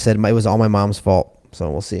wrong and said it was all my mom's fault.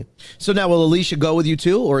 So we'll see. So now, will Alicia go with you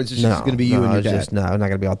too, or is it just going to be you and your dad? No, it's not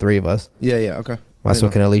going to be all three of us. Yeah, okay. So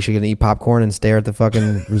can Alicia gonna eat popcorn and stare at the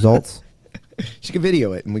fucking results? She can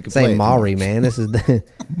video it and we can play play it. Maury, man. This is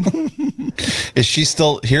Is she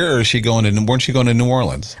still here, or is she going to? Weren't she going to New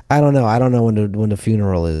Orleans? I don't know. I don't know when the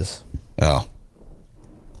funeral is. Oh,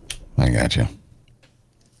 I got you.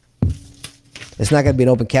 It's not gonna be an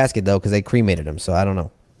open casket though, because they cremated him. So I don't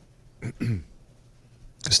know.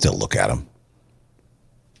 Still look at him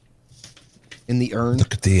in the urn.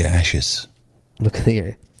 Look at the ashes. Look at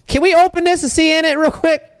the. Can we open this and see in it real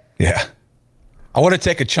quick? Yeah. I want to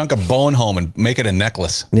take a chunk of bone home and make it a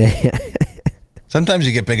necklace. Yeah. Sometimes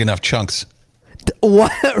you get big enough chunks.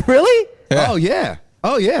 What? Really? Yeah.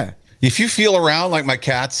 Oh, yeah. If you feel around like my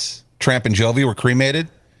cats, Tramp and Jovi, were cremated,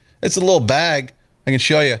 it's a little bag. I can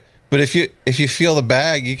show you. But if you feel the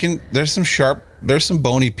bag, you can. There's some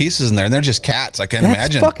bony pieces in there, and they're just cats. I can't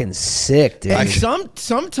imagine. That's fucking sick, dude. And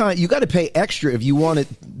sometimes you got to pay extra if you want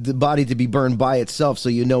the body to be burned by itself, so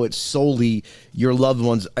you know it's solely your loved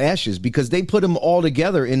one's ashes, because they put them all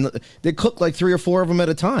together they cook like 3 or 4 of them at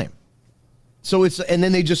a time. So and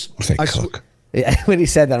then they just cook. Yeah, when he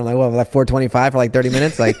said that, I'm like, what, like 425 for like 30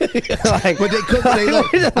 minutes? Like, but they cook. I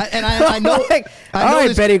know. All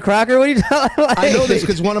right, Betty Crocker, what are you talking about? I know this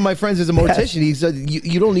because one of my friends is a mortician. He said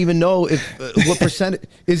you don't even know if what percent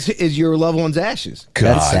is your loved one's ashes.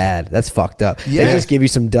 God. That's sad. That's fucked up. Yeah. They just give you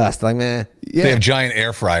some dust. Like, man. Yeah. They have giant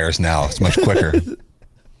air fryers now. It's much quicker.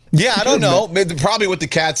 Yeah, I don't know. Probably with the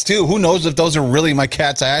cats too. Who knows if those are really my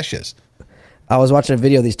cat's ashes? I was watching a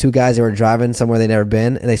video of these two guys that were driving somewhere they'd never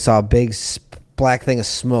been, and they saw a big black thing of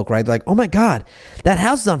smoke, right? They're like, oh my God, that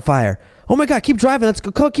house is on fire. Oh my God, keep driving. Let's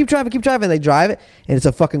go. Keep driving. They drive it, and it's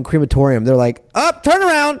a fucking crematorium. They're like, up, turn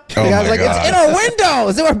around. Oh the guy's like, God. it's in our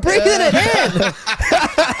windows. They were breathing it in.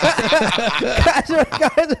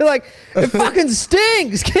 guys are like, it fucking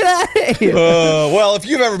stinks. Get out of here. Well, if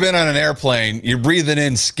you've ever been on an airplane, you're breathing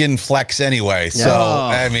in skin flecks anyway. So,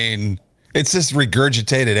 I mean, it's just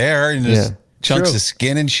regurgitated air and just chunks of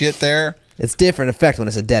skin and shit there. It's different effect when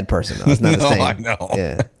it's a dead person, though. It's not the same. I know.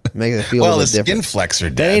 Yeah, makes it feel a well, little the different. skin flecks are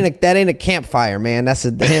dead. That ain't a campfire, man. That's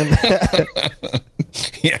a damn.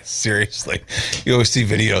 Yeah, seriously. You always see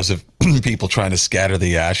videos of people trying to scatter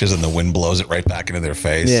the ashes, and the wind blows it right back into their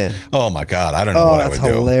face. Yeah. Oh my God, I don't know what I would that's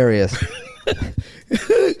hilarious.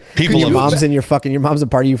 People your mom's a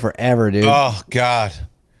part of you forever, dude. Oh God.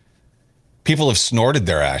 People have snorted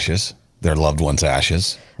their ashes, their loved ones'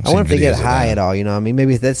 ashes. I wonder if they get high at all. You know, what I mean,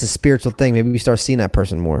 maybe that's a spiritual thing. Maybe we start seeing that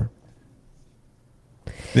person more.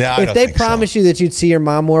 Yeah. If they promised you that you'd see your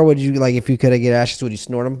mom more, would you like? If you could get ashes, would you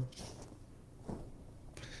snort them?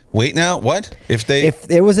 Wait, now what? If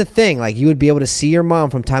there was a thing like you would be able to see your mom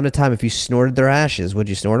from time to time if you snorted their ashes, would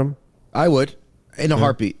you snort them? I would, in a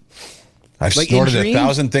heartbeat. I've Like snorted in dreams?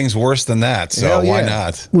 1,000 things worse than that, so Hell why yeah.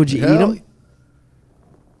 not? Would you eat them?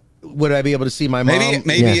 Would I be able to see my mom?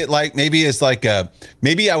 Maybe it's like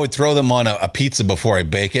maybe I would throw them on a pizza before I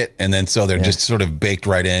bake it, and then so they're just sort of baked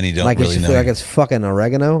right in. You don't Like really it's, know. like it's fucking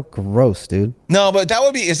oregano. Gross, dude. No, but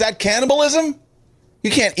is that cannibalism? You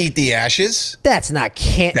can't eat the ashes. That's not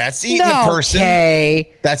That's eating a person.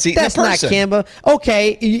 Okay. That's eating a person. That's not cannibal.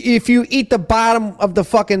 Okay, if you eat the bottom of the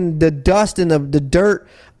dust and the dirt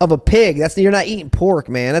of a pig, you're not eating pork,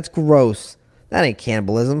 man. That's gross. That ain't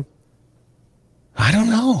cannibalism. I don't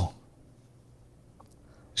know.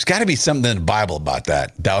 There's got to be something in the Bible about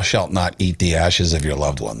that. Thou shalt not eat the ashes of your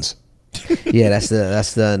loved ones. Yeah, that's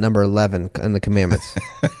the number 11 in the commandments.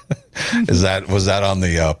 Was that on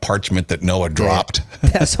the parchment that Noah dropped?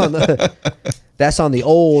 That's on the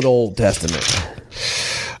Old Testament.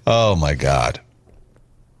 Oh my God.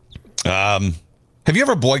 Have you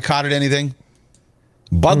ever boycotted anything?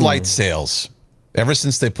 Bud Light sales. Ever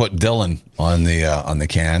since they put Dylan on the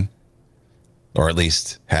can, or at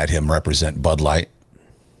least had him represent Bud Light,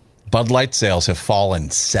 Bud Light sales have fallen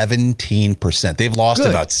 17%. They've lost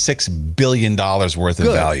about $6 billion worth of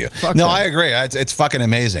value. I agree. It's fucking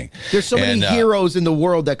amazing. There's so many heroes in the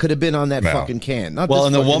world that could have been on that fucking can.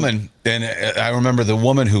 And the woman, and I remember the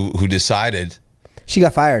woman who decided. She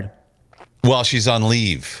got fired. Well, she's on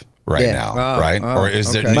leave now, right? Or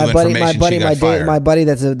is there new information? My buddy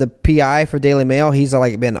that's the PI for Daily Mail, he's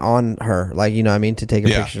like been on her, like, you know what I mean, to take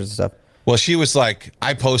her pictures and stuff. Well, she was like,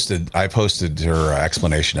 I posted her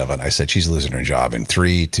explanation of it. I said she's losing her job in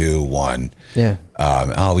 3, 2, 1. Yeah.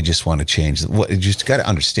 We just want to change. You just got to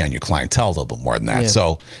understand your clientele a little bit more than that. Yeah.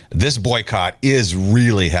 So this boycott is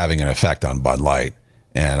really having an effect on Bud Light,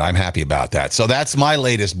 and I'm happy about that. So that's my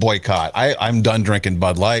latest boycott. I'm done drinking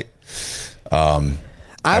Bud Light.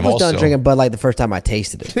 I was done drinking Bud Light the first time I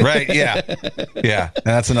tasted it. Right, yeah. Yeah, and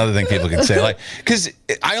that's another thing people can say. Like, because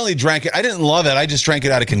I only drank it. I didn't love it. I just drank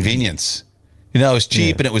it out of convenience. You know, it was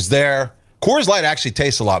cheap and it was there. Coors Light actually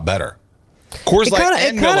tastes a lot better. Coors Light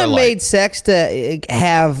and Miller Lite. It kind of made sex to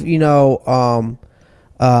have,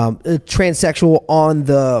 transsexual on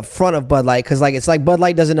the front of Bud Light, because it's like Bud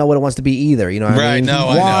Light doesn't know what it wants to be either. You know what I mean? No,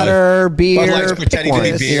 water, beer, Bud Light's pretending to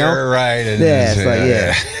be beer, right?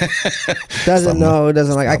 And doesn't know. It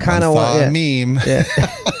doesn't like. I kind of want meme. Yeah.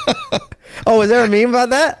 Oh, was there a meme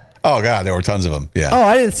about that? Oh God, there were tons of them. Yeah. Oh,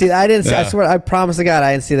 I didn't see that. I swear, I promise to God,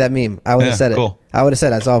 I didn't see that meme. I would have said it. Cool. I would have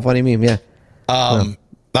said I saw a funny meme. Yeah. I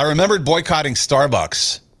remembered boycotting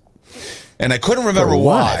Starbucks, and I couldn't remember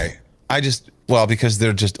why. Because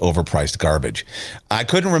they're just overpriced garbage. I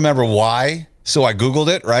couldn't remember why, so I Googled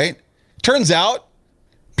it, right? Turns out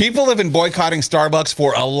people have been boycotting Starbucks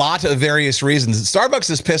for a lot of various reasons. Starbucks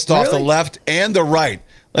has pissed off the left and the right.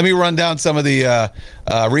 Let me run down some of the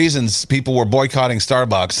reasons people were boycotting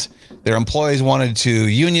Starbucks. Their employees wanted to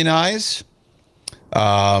unionize.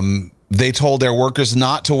 They told their workers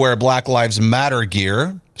not to wear Black Lives Matter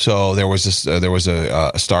gear. So there was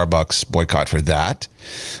a Starbucks boycott for that.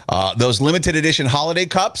 Those limited edition holiday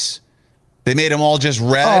cups, they made them all just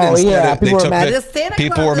red.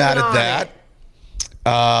 People were mad at that.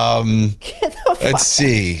 Let's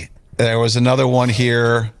see. There was another one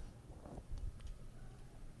here.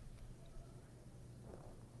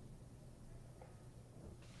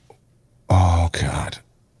 Oh God.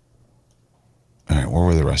 All right, where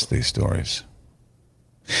were the rest of these stories?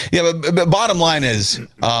 Yeah, but bottom line is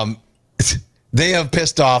they have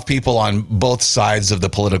pissed off people on both sides of the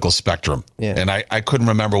political spectrum. Yeah. And I couldn't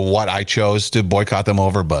remember what I chose to boycott them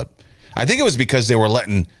over, but I think it was because they were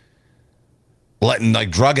letting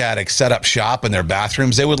like drug addicts set up shop in their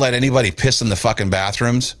bathrooms. They would let anybody piss in the fucking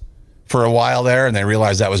bathrooms for a while there, and they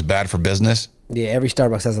realized that was bad for business. Yeah, every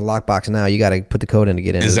Starbucks has a lockbox now. You got to put the code in to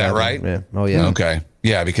get in. Is that right? Yeah. Oh, yeah. Okay.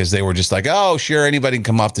 Yeah, because they were just like, oh, sure, anybody can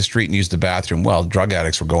come off the street and use the bathroom. Well, drug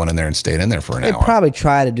addicts were going in there and stayed in there for an hour. They probably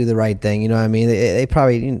try to do the right thing. You know what I mean? They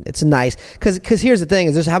probably, it's nice. Because here's the thing,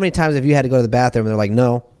 is how many times have you had to go to the bathroom and they're like,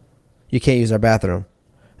 no, you can't use our bathroom.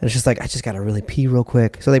 And it's just like, I just got to really pee real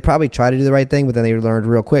quick. So they probably try to do the right thing, but then they learned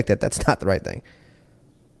real quick that that's not the right thing.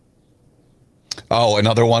 Oh,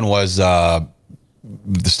 another one was the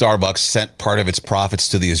Starbucks sent part of its profits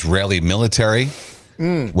to the Israeli military,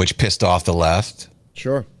 which pissed off the left.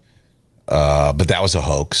 Sure. But that was a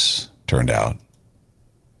hoax, turned out.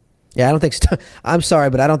 Yeah, I don't think... I'm sorry,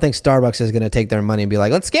 but I don't think Starbucks is going to take their money and be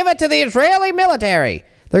like, let's give it to the Israeli military.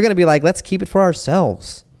 They're going to be like, let's keep it for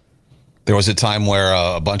ourselves. There was a time where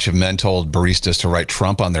a bunch of men told baristas to write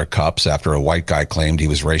Trump on their cups after a white guy claimed he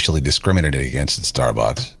was racially discriminated against at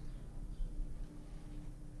Starbucks.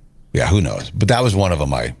 Yeah, who knows? But that was one of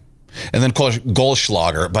them. And then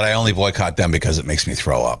Goldschlager, but I only boycott them because it makes me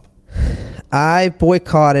throw up. I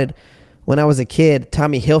boycotted, when I was a kid,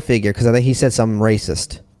 Tommy Hilfiger because I think he said something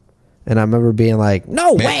racist. And I remember being like,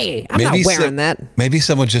 no way, I'm not wearing that. Maybe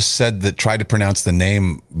someone just tried to pronounce the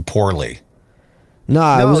name poorly.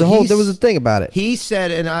 No, there was a thing about it. He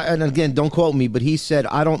said, and again, don't quote me, but he said,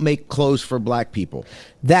 I don't make clothes for black people.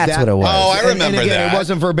 That's what it was. Oh, I remember and again, that. It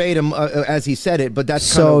wasn't verbatim as he said it, but that's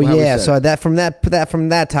so kind of how he said it. From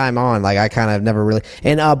that time on, like I kind of never really.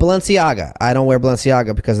 And Balenciaga, I don't wear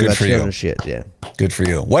Balenciaga because of that children shit. Yeah, good for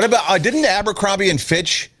you. What about didn't Abercrombie and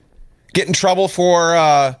Fitch get in trouble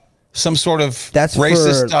for some sort of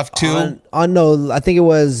racist stuff too? No, I think it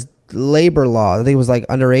was labor law. I think it was like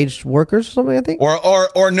underage workers or something, I think.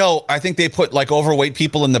 Or no, I think they put like overweight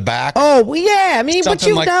people in the back. Oh, well, yeah. I mean,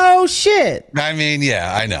 something but know shit. I mean,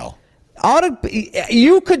 yeah, I know.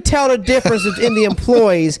 You could tell the difference in the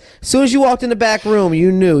employees. As soon as you walked in the back room, you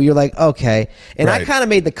knew. You're like, okay. And I kind of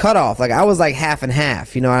made the cutoff. Like, I was like half and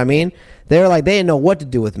half. You know what I mean? They were like, they didn't know what to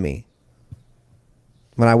do with me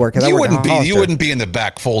when I worked. You wouldn't be in the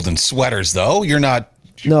back folding sweaters, though. You're not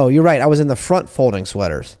No, you're right. I was in the front folding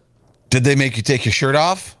sweaters. Did they make you take your shirt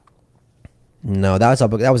off? No, that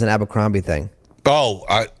was an Abercrombie thing. Oh,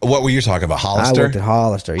 what were you talking about? Hollister? I worked at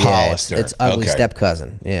Hollister. Yeah, Hollister. It's ugly Okay. step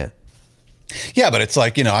cousin. Yeah. Yeah, but it's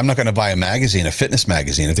like, I'm not going to buy a fitness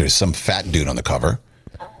magazine, if there's some fat dude on the cover.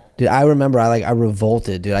 Dude, I remember I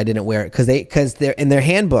revolted, dude. I didn't wear it because they're in their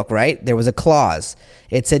handbook, right? There was a clause.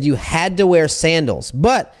 It said you had to wear sandals,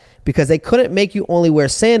 but because they couldn't make you only wear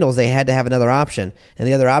sandals, they had to have another option, and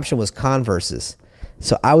the other option was Converses.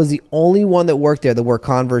 So I was the only one that worked there that wore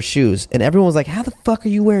Converse shoes, and everyone was like, "How the fuck are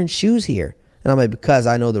you wearing shoes here?" And I'm like, "Because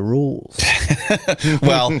I know the rules."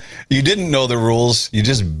 Well, you didn't know the rules. You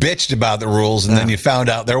just bitched about the rules, and then you found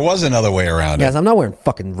out there was another way around Guys, it. I'm not wearing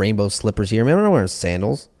fucking rainbow slippers here, man. I'm not wearing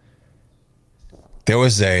sandals. There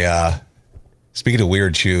was speaking of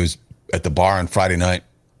weird shoes, at the bar on Friday night,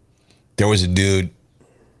 there was a dude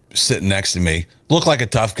sitting next to me. Looked like a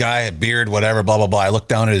tough guy, a beard, whatever, blah, blah, blah. I looked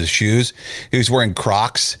down at his shoes. He was wearing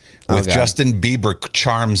Crocs with God. Justin Bieber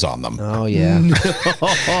charms on them. Oh yeah.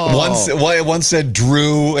 One said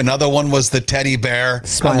Drew, another one was the teddy bear.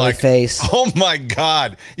 Smiley I'm like, face. Oh my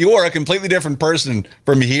God. You are a completely different person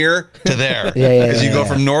from here to there. Yeah, As you go yeah.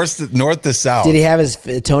 from north to south. Did he have his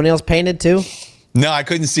toenails painted too? No, I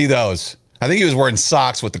couldn't see those. I think he was wearing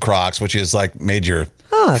socks with the Crocs, which is like major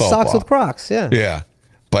faux Socks pas. with Crocs. Yeah. Yeah.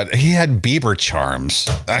 But he had Bieber charms.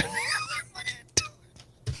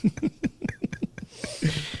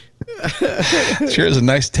 Sure is a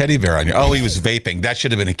nice teddy bear on you. Oh, he was vaping. That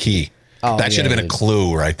should have been a key. Oh, That should have been a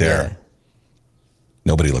clue right there. Yeah.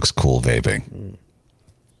 Nobody looks cool vaping.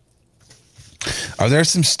 Are there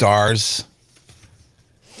some stars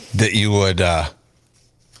that you would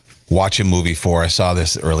watch a movie for? I saw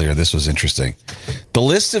this earlier. This was interesting. The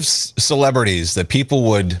list of celebrities that people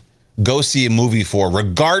would go see a movie for,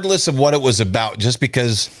 regardless of what it was about, just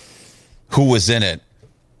because who was in it,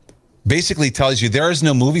 basically tells you there is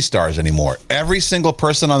no movie stars anymore. Every single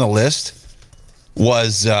person on the list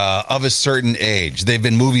was of a certain age. They've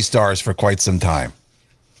been movie stars for quite some time.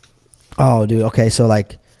 Oh, dude. Okay, so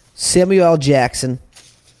like Samuel L. Jackson.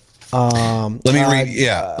 Let me read.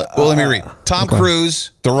 Yeah. Well, let me read. Tom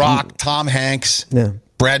Cruise, The Rock, Tom Hanks, Yeah.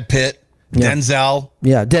 Brad Pitt, Yeah. Denzel,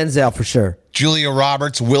 Yeah, Denzel for sure. Julia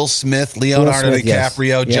Roberts, Will Smith, Leonardo Smith, yes.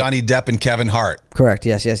 DiCaprio, Yep. Johnny Depp, and Kevin Hart. Correct.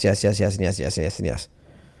 Yes. And yes.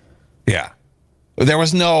 Yeah. There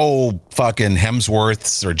was no fucking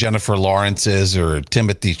Hemsworths or Jennifer Lawrences or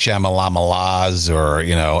Timothy Chalamet's or,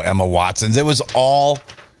 Emma Watsons. It was all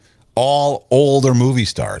older movie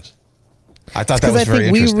stars. I thought that was very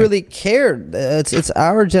interesting. Because I think we really cared. It's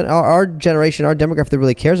our generation, our demographic that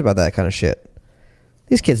really cares about that kind of shit.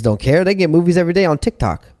 These kids don't care. They get movies every day on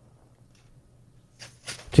TikTok.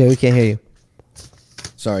 Jay, we can't hear you.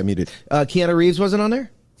 Sorry, I muted. Keanu Reeves wasn't on there?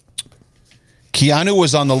 Keanu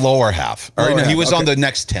was on the lower half. He was on okay. the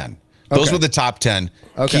next 10. Those Okay. were the top 10.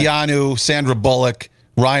 Okay. Keanu, Sandra Bullock,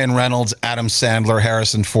 Ryan Reynolds, Adam Sandler,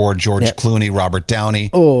 Harrison Ford, George Yep. Clooney, Robert Downey.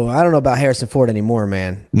 Oh, I don't know about Harrison Ford anymore,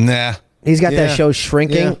 man. Nah. He's got Yeah. that show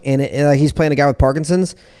Shrinking, Yeah. and he's playing a guy with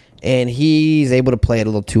Parkinson's, and he's able to play it a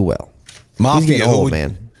little too well. Mafia, He's getting old,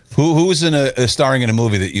 man. Who's starring in a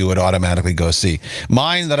movie that you would automatically go see?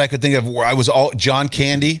 Mine that I could think of, where I was all John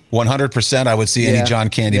Candy, 100%. I would see any Yeah. John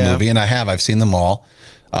Candy Yeah. movie, and I have. I've seen them all.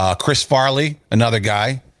 Chris Farley, another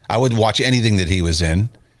guy. I would watch anything that he was in,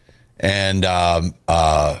 and Adam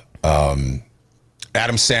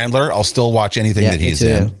Sandler. I'll still watch anything that me he's too.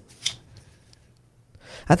 in.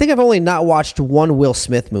 I think I've only not watched one Will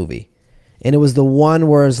Smith movie, and it was the one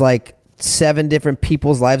where it's like 7 different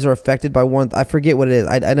people's lives are affected by one. I forget what it is.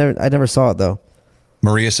 I never saw it though.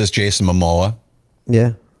 Maria says Jason Momoa.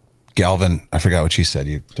 Yeah. Galvin, I forgot what she said.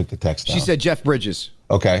 You took the text down. She said Jeff Bridges.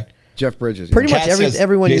 Okay. Jeff Bridges. Pretty Kat much says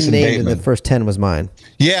everyone you Jason named in Bateman. the first 10 was mine.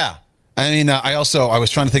 Yeah. I mean, I was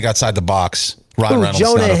trying to think outside the box. Ryan Ooh, Reynolds.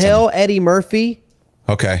 Jonah not Hill, Eddie Murphy.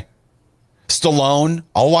 Okay. Stallone.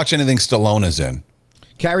 I'll watch anything Stallone is in.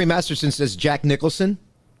 Carrie Masterson says Jack Nicholson.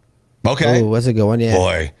 Okay. Oh, that's a good one. Yeah.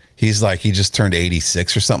 Boy, he just turned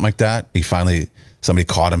 86 or something like that. Somebody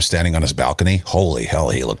caught him standing on his balcony. Holy hell,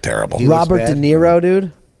 he looked terrible. He looks Robert De bad. Niro,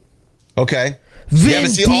 dude. Okay. Vin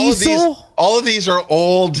but see, Diesel? all of these are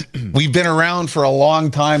old. We've been around for a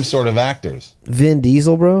long time sort of actors. Vin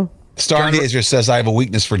Diesel, bro. Stargazer says, I have a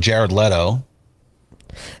weakness for Jared Leto.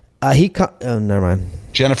 Oh, never mind.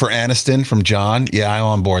 Jennifer Aniston from John. Yeah, I'm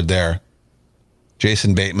on board there.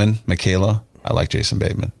 Jason Bateman, Michaela. I like Jason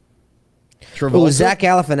Bateman. Travolta. Oh, Zach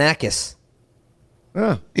Galifianakis.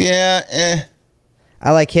 Oh. Yeah,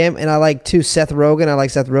 I like him, and I like Seth Rogen. I like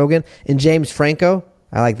Seth Rogen and James Franco.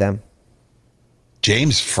 I like them.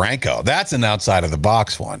 James Franco. That's an outside of the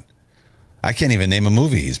box one. I can't even name a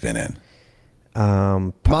movie he's been in. He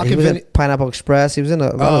was in Pineapple Express. He was in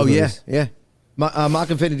a lot of movies. Yeah. Mock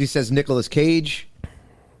Infinity says Nicolas Cage,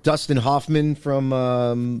 Dustin Hoffman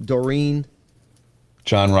from Doreen,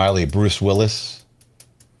 John Riley, Bruce Willis,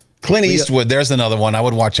 Clint Eastwood. There's another one. I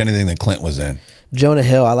would watch anything that Clint was in. Jonah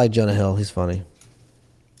Hill. I like Jonah Hill. He's funny.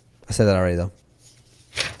 I said that already, though.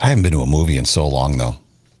 I haven't been to a movie in so long, though.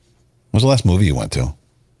 When was the last movie you went to?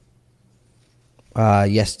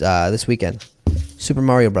 This weekend. Super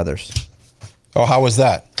Mario Brothers. Oh, how was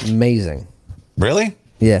that? Amazing. Really?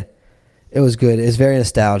 Yeah. It was good. It's very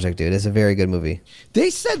nostalgic, dude. It's a very good movie. They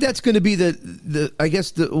said that's going to be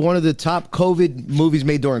one of the top COVID movies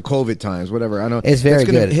made during COVID times. Whatever. I don't know. It's very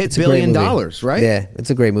good. Hit it's $1 billion, right? Yeah, it's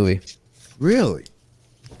a great movie. Really?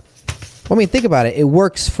 Well, I mean, think about it. It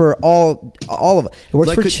works for all of it. It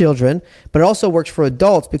works for children, but it also works for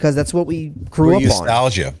adults because that's what we grew up on.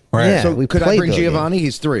 Nostalgia, right? Yeah, So could I bring Giovanni?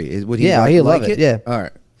 He's 3. Would he? Yeah, he'd love it. Yeah. All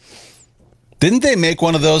right. Didn't they make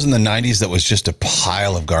one of those in the 90s that was just a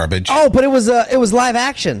pile of garbage? Oh, but it was live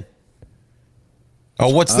action.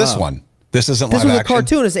 Oh, what's this one? This isn't live action? This was action? a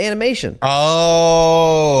cartoon. It's animation.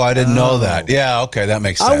 Oh, I didn't know that. Yeah, okay, that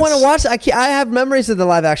makes sense. I want to watch it. I have memories of the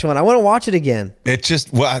live action one. I want to watch it again. It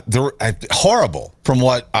just horrible from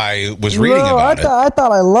what I was reading about it. I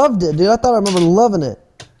thought I loved it, dude. I thought I remember loving it.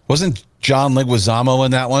 Wasn't John Leguizamo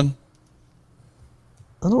in that one?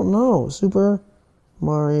 I don't know. Super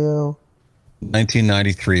Mario.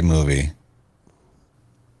 1993 movie.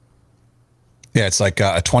 Yeah, it's like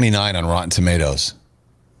a 29 on Rotten Tomatoes.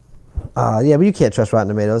 Yeah, but you can't trust Rotten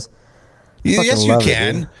Tomatoes. Yes, you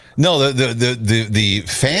can. No, the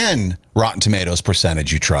fan Rotten Tomatoes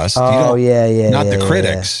percentage you trust. Oh, yeah. Not the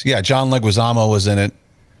critics. Yeah, John Leguizamo was in it.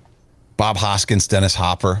 Bob Hoskins, Dennis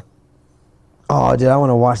Hopper. Oh, dude, I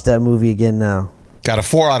want to watch that movie again now. Got a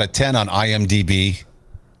 4 out of 10 on IMDb.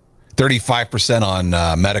 35% on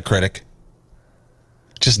Metacritic.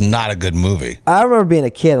 Just not a good movie. I remember being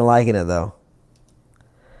a kid and liking it, though.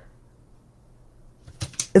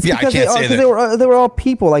 It's yeah, because I can't say that. They were all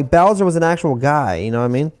people. Like, Bowser was an actual guy. You know what I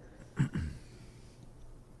mean?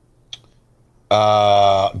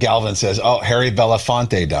 Galvin says, "Oh, Harry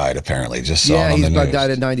Belafonte died. Apparently, just saw it on the news. He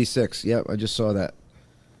died at 96. Yep, I just saw that.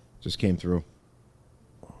 Just came through.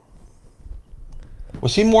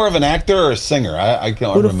 Was he more of an actor or a singer? I can't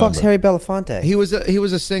remember. Who the fuck's Harry Belafonte? He was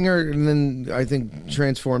a singer, and then I think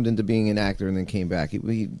transformed into being an actor, and then came back.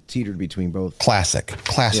 He teetered between both. Classic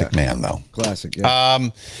man, though. Classic. Yeah.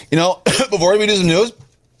 Before we do some news,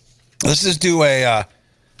 let's just do I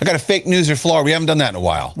got a fake news or flaw. We haven't done that in a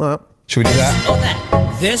while. Well, should we do that? Or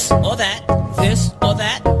that. This or that. This or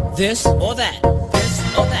that. This or that. This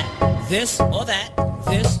or that. This or that.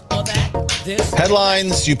 This or that. This.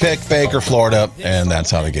 Headlines, you pick fake or Florida, and that's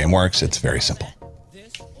how the game works. It's very simple.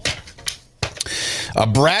 A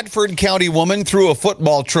Bradford County woman threw a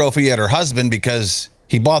football trophy at her husband because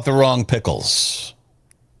he bought the wrong pickles.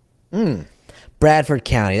 Bradford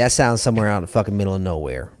County. That sounds somewhere out in the fucking middle of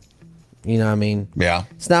nowhere. You know what I mean? Yeah.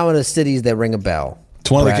 It's not one of the cities that ring a bell. It's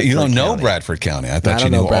one of the, you don't know County. Bradford County. I thought I you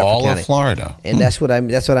don't know knew Bradford all County. of Florida. And that's what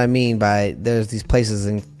I mean by there's these places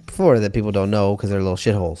in Florida that people don't know because they're little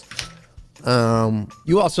shitholes.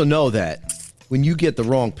 You also know that when you get the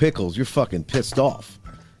wrong pickles, you're fucking pissed off.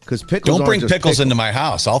 Because pickles Don't bring aren't just pickles into my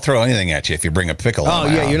house. I'll throw anything at you if you bring a pickle. Oh, into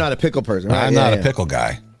my yeah, house. you're not a pickle person. Right? I'm not a pickle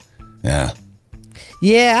guy. Yeah.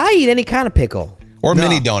 Yeah, I eat any kind of pickle. Or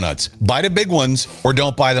mini donuts. Buy the big ones or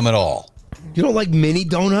don't buy them at all. You don't like mini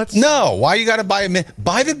donuts? No. Why you got to buy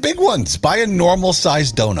buy the big ones? Buy a normal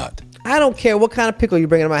sized donut. I don't care what kind of pickle you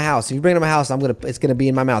bring into my house. If you bring it to my house, it's gonna be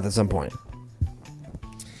in my mouth at some point.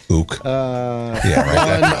 Ook. Yeah,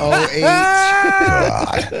 right.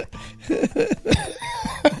 108.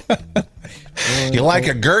 You like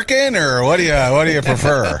a gherkin or what do you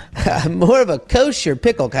prefer? I'm more of a kosher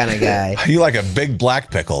pickle kind of guy. You like a big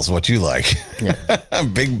black pickle is what you like. Yeah.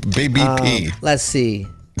 big BP. Let's see.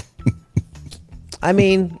 I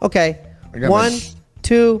mean, okay. I got 1,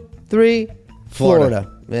 2, 3.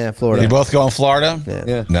 Florida. Yeah, Florida. You both going Florida?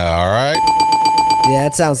 Yeah. No, all right. Yeah,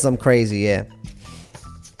 that sounds some crazy, yeah.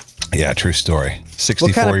 Yeah, true story.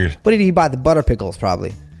 64 years. What did he buy? The butter pickles,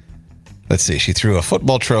 probably. Let's see. She threw a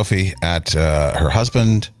football trophy at her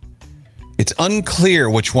husband. It's unclear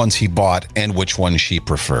which ones he bought and which ones she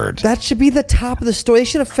preferred. That should be the top of the story. They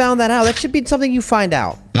should have found that out. That should be something you find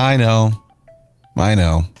out. I know.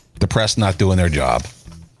 The press not doing their job.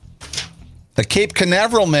 The Cape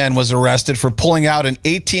Canaveral man was arrested for pulling out an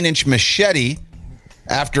 18-inch machete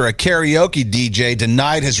after a karaoke DJ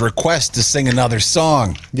denied his request to sing another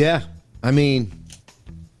song. Yeah. I mean,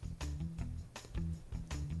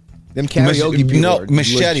 Them karaoke people. No, are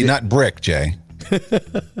machete, legit. not brick, Jay.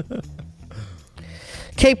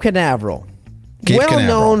 Cape Canaveral. Cape well Canaveral.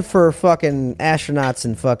 known for fucking astronauts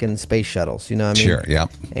and fucking space shuttles. You know what I mean? Sure, yeah.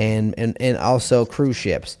 And also cruise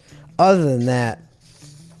ships. Other than that,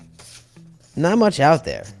 not much out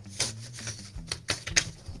there.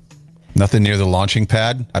 Nothing near the launching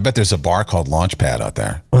pad. I bet there's a bar called Launch Pad out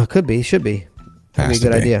there. Well, it could be. Should be. That'd be Has a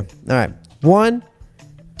good to be. idea. All right. 1,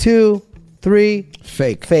 2, 3.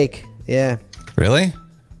 Fake. Fake. Yeah. Really?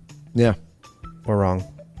 Yeah. We're wrong.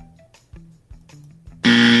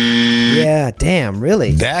 Yeah, damn,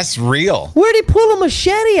 really? That's real. Where'd he pull a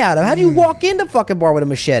machete out of? How do you walk into fucking bar with a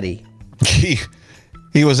machete?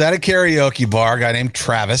 He was at a karaoke bar, a guy named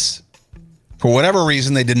Travis. For whatever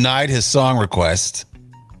reason, they denied his song request.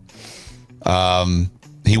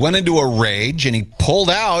 He went into a rage and he pulled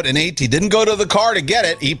out he didn't go to the car to get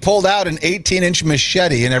it. He pulled out an 18-inch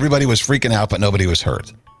machete and everybody was freaking out, but nobody was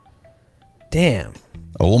hurt. Damn.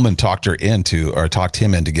 A woman talked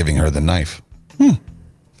him into giving her the knife.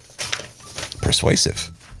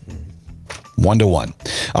 Persuasive. 1-1.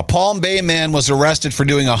 A Palm Bay man was arrested for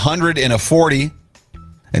doing 100 in a 40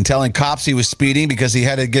 and telling cops he was speeding because he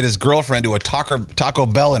had to get his girlfriend to a Taco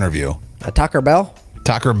Bell interview. A Taco Bell?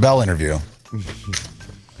 Taco Bell interview.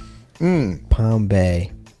 Palm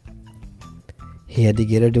Bay. He had to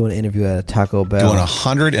get her to an interview at a Taco Bell. Doing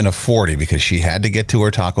 100 in a 40 because she had to get to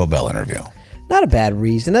her Taco Bell interview. Not a bad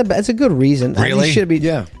reason. That's a good reason. Really? He should be.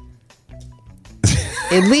 Yeah.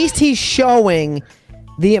 At least he's showing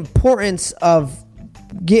the importance of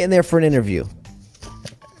getting there for an interview.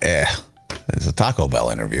 It's a Taco Bell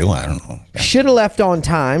interview. I don't know. Should have left on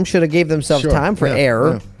time. Should have gave themselves Sure. time for Yeah,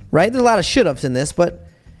 error. yeah. Right? There's a lot of should haves in this, but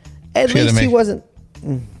at Shoulda least he made- wasn't.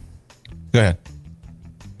 Go ahead.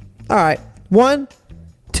 All right. 1,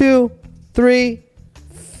 2, 3.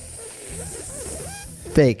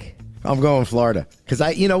 Fake. I'm going Florida.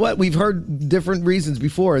 Because you know what? We've heard different reasons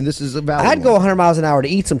before, and this is a valid I'd go one. 100 miles an hour to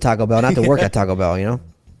eat some Taco Bell, not to work at Taco Bell, you know?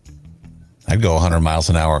 I'd go 100 miles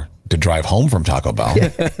an hour to drive home from Taco Bell.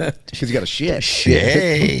 Because you got a shit.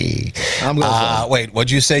 Yay. I'm going Florida. Wait, what'd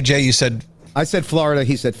you say, Jay? You said I said Florida.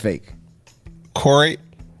 He said fake. Corey?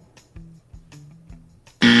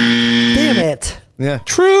 Damn it. Yeah.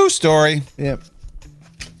 True story. Yeah.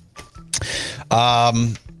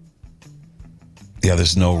 Yeah,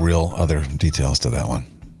 there's no real other details to that one.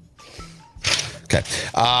 Okay.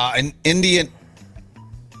 An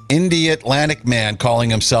Atlantic man calling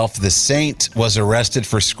himself the Saint was arrested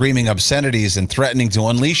for screaming obscenities and threatening to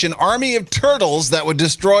unleash an army of turtles that would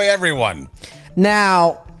destroy everyone.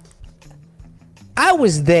 Now, I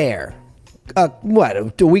was there, a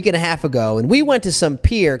week and a half ago, and we went to some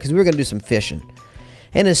pier because we were going to do some fishing.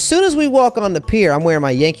 And as soon as we walk on the pier, I'm wearing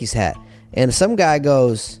my Yankees hat, and some guy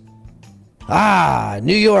goes,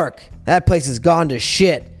 New York, that place has gone to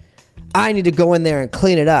shit. I need to go in there and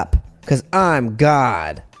clean it up because I'm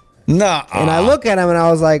God. Nah. And I look at him and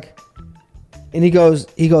I was like, and he goes,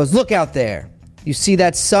 look out there. You see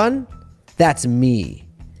that sun? That's me.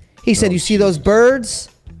 He said, you see those birds?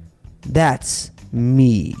 That's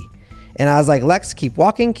me. And I was like, Lex, keep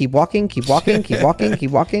walking, keep walking, keep walking, keep walking,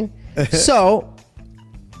 keep walking. So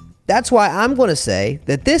that's why I'm going to say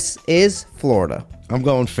that this is Florida. I'm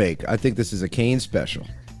going fake. I think this is a Kane special.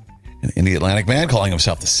 An Atlantic man calling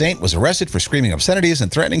himself the Saint was arrested for screaming obscenities and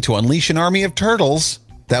threatening to unleash an army of turtles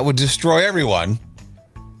that would destroy everyone.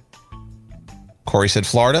 Corey said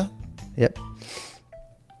Florida. Yep.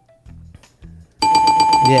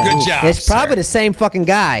 Yeah. Good job, It's probably sir. the same fucking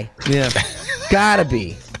guy. Yeah. Gotta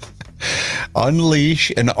be.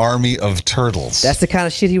 Unleash an army of turtles. That's the kind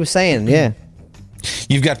of shit he was saying. Yeah.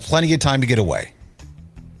 You've got plenty of time to get away.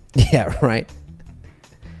 Yeah, right.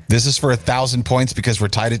 This is for 1,000 points because we're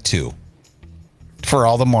tied at 2 for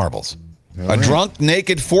all the marbles. A drunk,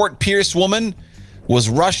 naked Fort Pierce woman was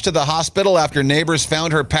rushed to the hospital after neighbors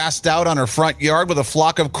found her passed out on her front yard with a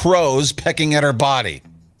flock of crows pecking at her body.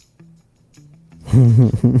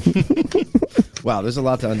 Wow, there's a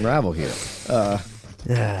lot to unravel here.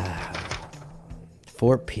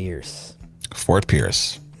 Fort Pierce. Fort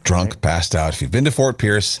Pierce. Drunk, passed out. If you've been to Fort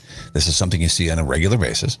Pierce, this is something you see on a regular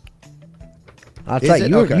basis. I'll tell it?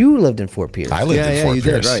 you, Okay. you lived in Fort Pierce. I lived in Yeah, Fort you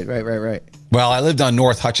Pierce. did. Right. Well, I lived on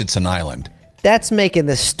North Hutchinson Island. That's making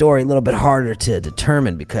this story a little bit harder to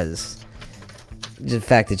determine because the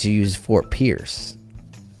fact that you used Fort Pierce.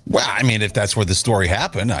 Well, I mean, if that's where the story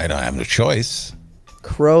happened, I don't have no choice.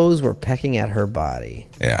 Crows were pecking at her body.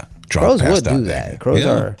 Yeah. Drunk, Crows passed would out do naked. that. Crows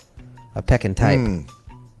Yeah. are a pecking type.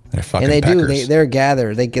 They're fucking And they do. peckers. They're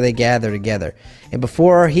gathered. They gather together. And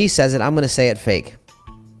before he says it, I'm going to say it fake.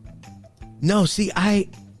 No, see,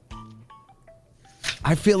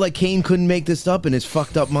 I feel like Kane couldn't make this up in his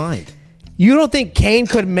fucked up mind. You don't think Kane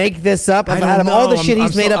could make this up out of all the shit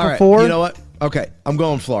he's made up before? You know what? Okay, I'm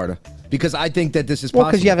going Florida because I think that this is possible.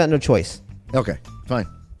 Well, because you have no choice. Okay, fine.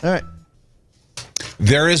 All right.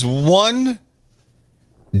 There is one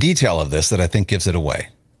detail of this that I think gives it away.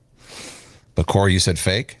 But Corey, you said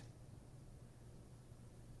fake?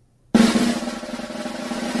 Corey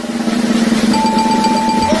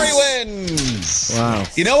wins! Wow.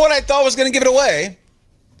 You know what I thought was going to give it away?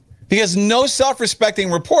 Because no self-respecting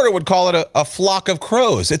reporter would call it a flock of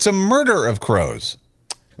crows. It's a murder of crows.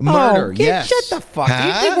 Murder, yes. Shut the fuck. Huh? Do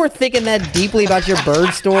you think we're thinking that deeply about your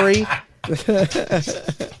bird story?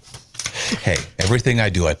 Hey, everything I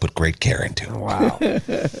do, I put great care into. Wow.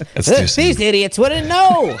 Let's do some, These idiots wouldn't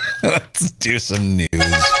know. let's do some news. And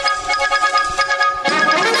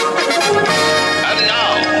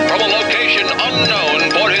now, from a location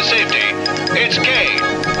unknown for his safety, it's Kane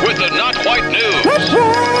with the Not Quite News.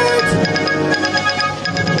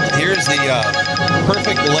 Here's the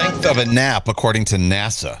perfect length of a nap, according to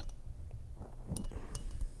NASA.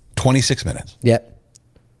 26 minutes. Yep.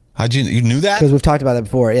 How'd you knew that? Because we've talked about that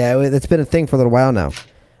before. Yeah, it's been a thing for a little while now.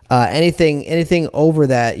 Anything over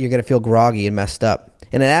that, you're gonna feel groggy and messed up.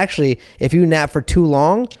 And it actually, if you nap for too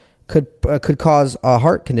long, could cause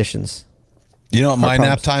heart conditions. You know what my problems.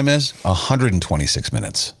 nap time is? 126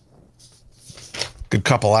 minutes. Good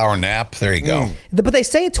couple hour nap. There you go. But they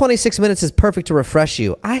say 26 minutes is perfect to refresh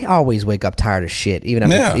you. I always wake up tired as shit,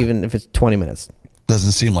 even if it's 20 minutes.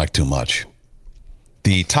 Doesn't seem like too much.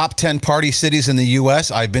 The top 10 party cities in the U.S.,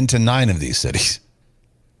 I've been to 9 of these cities.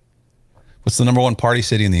 What's the number one party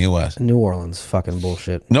city in the U.S.? New Orleans, fucking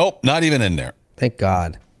bullshit. Nope, not even in there. Thank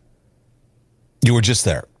God. You were just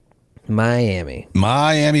there. Miami.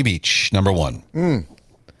 Miami Beach, number 1.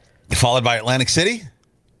 Followed by Atlantic City.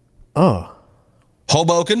 Oh.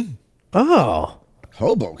 Hoboken. Oh.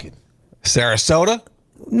 Hoboken. Sarasota.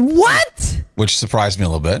 What? Which surprised me a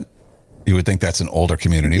little bit. You would think that's an older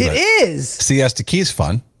community. It but is. Siesta Key's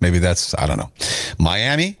fun. Maybe that's, I don't know.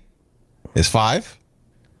 Miami is 5.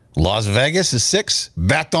 Las Vegas is 6.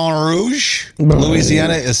 Baton Rouge,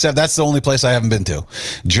 Louisiana is 7. That's the only place I haven't been to.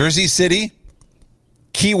 Jersey City,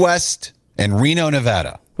 Key West, and Reno,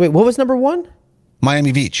 Nevada. Wait, what was number 1?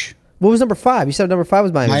 Miami Beach. What was number 5? You said number 5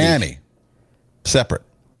 was Miami. Beach. Separate.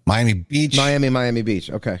 Miami Beach. Miami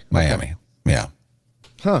Beach. Okay. Miami. Okay. Yeah.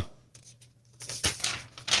 Huh.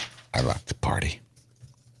 I rock the party.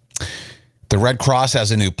 The Red Cross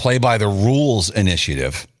has a new Play by the Rules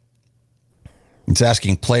initiative. It's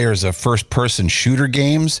asking players of first-person shooter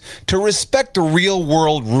games to respect the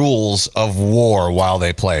real-world rules of war while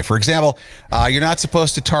they play. For example, you're not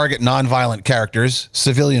supposed to target nonviolent characters,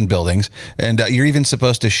 civilian buildings, and you're even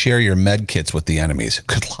supposed to share your med kits with the enemies.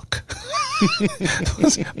 Good luck.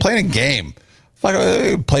 Playing a game.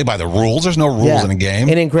 Like, play by the rules. There's no rules in a game.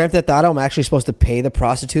 And in Grand Theft Auto, I'm actually supposed to pay the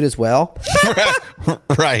prostitute as well.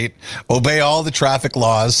 Right. Obey all the traffic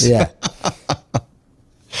laws. Yeah.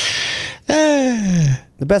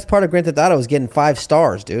 The best part of Grand Theft Auto is getting 5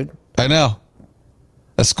 stars, dude. I know.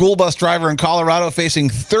 A school bus driver in Colorado facing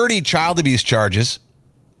 30 child abuse charges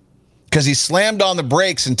because he slammed on the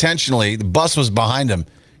brakes intentionally. The bus was behind him.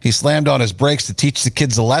 He slammed on his brakes to teach the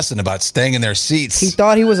kids a lesson about staying in their seats. He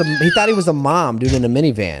thought he was a mom, dude, in a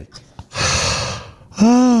minivan.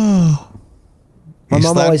 My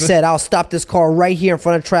mom always said, "I'll stop this car right here in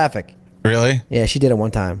front of traffic." Really? Yeah, she did it one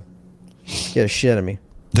time. Get a shit at me.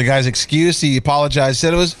 The guy's excuse, he apologized,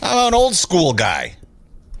 said I'm an old school guy.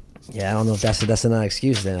 Yeah, I don't know if that's not an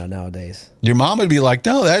excuse nowadays. Your mom would be like,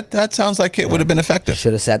 no, that sounds like it would have been effective.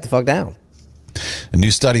 Should have sat the fuck down. A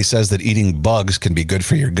new study says that eating bugs can be good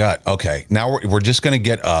for your gut. Okay, now we're just going to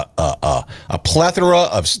get a plethora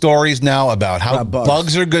of stories now about how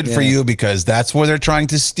bugs are good for you, because that's where they're trying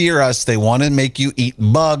to steer us. They want to make you eat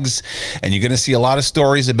bugs, and you're going to see a lot of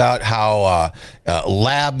stories about how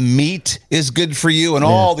lab meat is good for you, and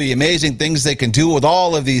all the amazing things they can do with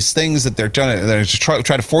all of these things that they're trying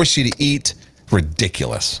to force you to eat.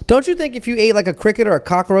 Ridiculous. Don't you think if you ate like a cricket or a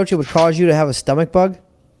cockroach, it would cause you to have a stomach bug?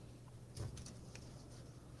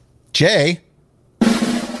 Jay.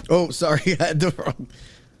 Oh, sorry. I had the wrong.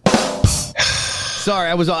 Sorry,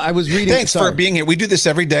 I was reading. Thanks for being here. We do this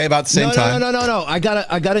every day about the same time. No. I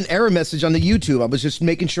got an error message on the YouTube. I was just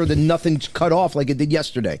making sure that nothing cut off like it did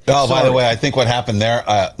yesterday. Oh, by the way, I think what happened there,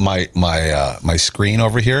 my screen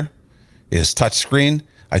over here is touch screen.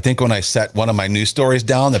 I think when I set one of my news stories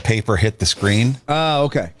down, the paper hit the screen. Oh,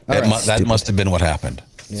 okay. That must have been what happened.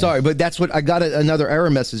 Yeah. Sorry, but that's what I got another error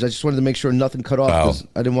message. I just wanted to make sure nothing cut off because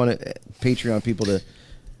I didn't want Patreon people to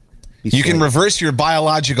be You can reverse your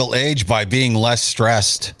biological age by being less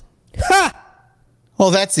stressed. Ha! Well,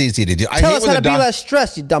 that's easy to do. Tell us how to be less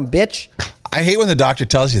stressed, you dumb bitch. I hate when the doctor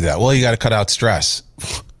tells you that. Well, you got to cut out stress.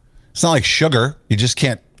 It's not like sugar. You just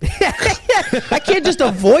can't. I can't just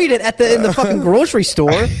avoid it in the fucking grocery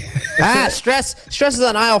store. Stress is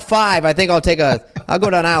on aisle 5. I think I'll go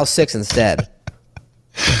down aisle 6 instead.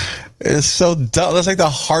 It's so dumb. That's like the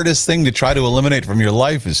hardest thing to try to eliminate from your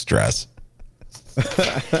life is stress.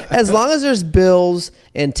 As long as there's bills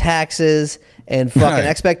and taxes and fucking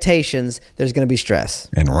expectations, there's going to be stress.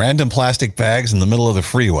 And random plastic bags in the middle of the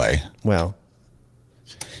freeway. Well.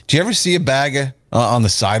 Do you ever see a bag on the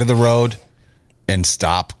side of the road and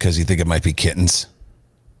stop because you think it might be kittens?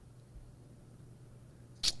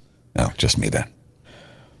 No, just me then.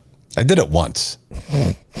 I did it once.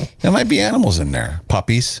 There might be animals in there.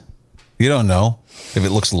 Puppies. You don't know if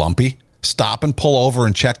it looks lumpy. Stop and pull over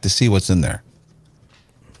and check to see what's in there.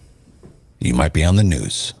 You might be on the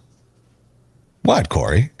news. What,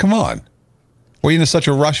 Corey? Come on. What are you in such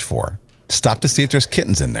a rush for? Stop to see if there's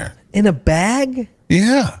kittens in there. In a bag?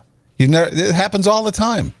 Yeah. It happens all the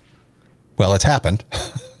time. Well, it's happened.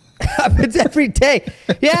 Happens every day.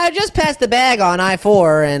 Yeah, I just passed the bag on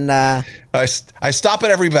I-4 and... I stop at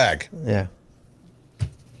every bag. Yeah.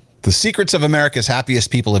 The secrets of America's happiest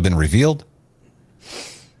people have been revealed.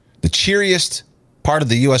 The cheeriest part of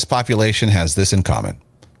the U.S. population has this in common.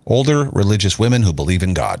 Older religious women who believe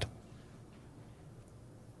in God.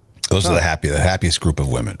 Those are the happiest group of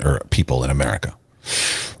women or people in America.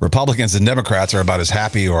 Republicans and Democrats are about as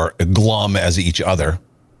happy or glum as each other.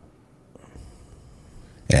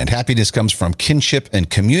 And happiness comes from kinship and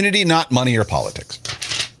community, not money or politics.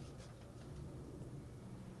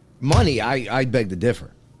 Money, I beg to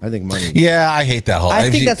differ. I think money. Yeah, I hate that whole. I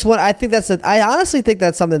honestly think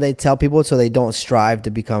that's something they tell people so they don't strive to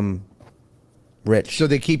become rich. So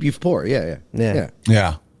they keep you poor. Yeah.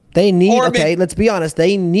 They need, let's be honest,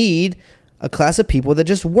 they need a class of people that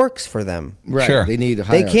just works for them. Right. Sure. They need.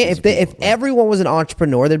 They can't. If everyone was an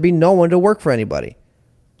entrepreneur, there'd be no one to work for anybody.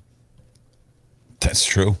 That's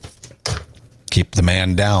true. Keep the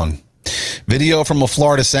man down. Video from a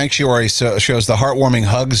Florida sanctuary shows the heartwarming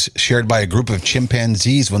hugs shared by a group of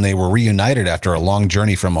chimpanzees when they were reunited after a long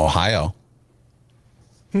journey from Ohio.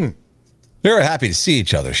 They were happy to see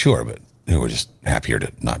each other, sure, but they were just happier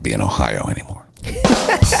to not be in Ohio anymore.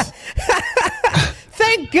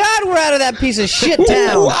 Thank God we're out of that piece of shit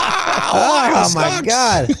town. Wow, oh my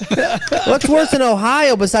God. What's worse than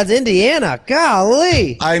Ohio besides Indiana?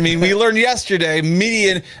 Golly. I mean, we learned yesterday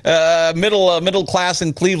middle class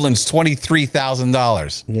in Cleveland's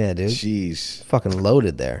 $23,000. Yeah, dude. Jeez. Fucking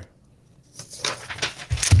loaded there.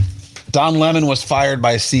 Don Lemon was fired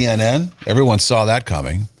by CNN. Everyone saw that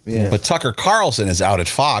coming. Yeah. But Tucker Carlson is out at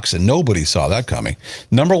Fox, and nobody saw that coming.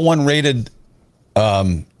 #1 rated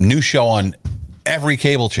news show on every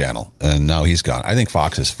cable channel, and now he's gone. I think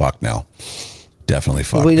Fox is fucked now. Definitely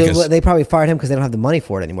fucked. They probably fired him because they don't have the money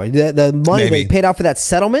for it anymore. The money they paid out for that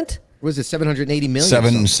settlement was it $780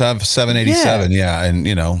 million? 787. Yeah, and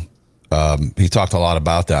he talked a lot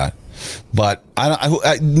about that, but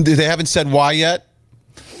they haven't said why yet.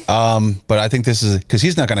 But I think this is because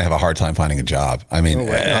he's not going to have a hard time finding a job. I mean, he'll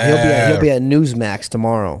be at Newsmax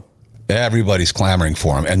tomorrow. Everybody's clamoring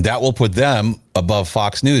for him, and that will put them above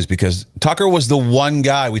Fox News because Tucker was the one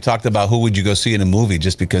guy we talked about. Who would you go see in a movie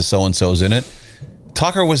just because so-and-so's in it?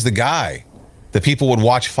 Tucker was the guy that people would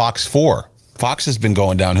watch Fox for. Fox has been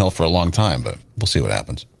going downhill for a long time, but we'll see what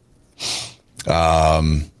happens.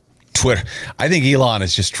 Twitter. I think Elon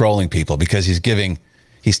is just trolling people because he's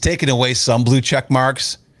taking away some blue check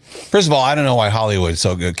marks. First of all, I don't know why Hollywood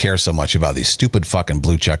cares so much about these stupid fucking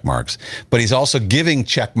blue check marks, but he's also giving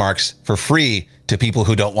check marks for free to people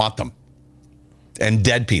who don't want them and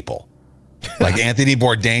dead people. Like Anthony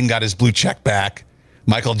Bourdain got his blue check back.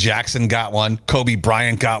 Michael Jackson got one. Kobe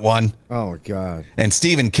Bryant got one. Oh, God. And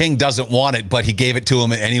Stephen King doesn't want it, but he gave it to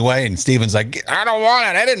him anyway. And Stephen's like, I don't want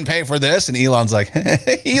it. I didn't pay for this. And Elon's like,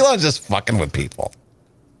 Elon's just fucking with people.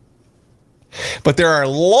 But there are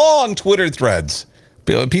long Twitter threads.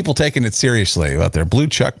 People taking it seriously about their blue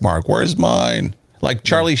check mark. Where's mine? Like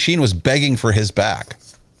Charlie Sheen was begging for his back.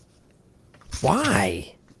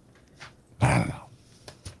 Why? I don't know.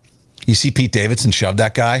 You see Pete Davidson shove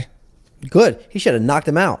that guy? Good. He should have knocked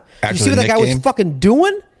him out. Did you see what that guy was fucking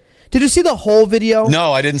doing? Did you see the whole video?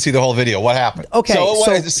 No, I didn't see the whole video. What happened? Okay,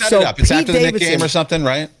 set it up. It's after the Knick game or something,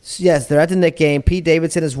 right? Yes, they're at the Knick game. Pete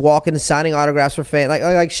Davidson is walking and signing autographs for fans,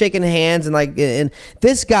 like shaking hands, and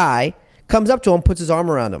this guy comes up to him, puts his arm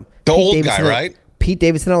around him. The old guy, right? Pete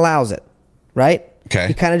Davidson allows it, right? Okay.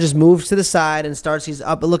 He kind of just moves to the side and he's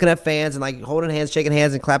up looking at fans and like holding hands, shaking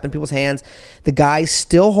hands and clapping people's hands. The guy's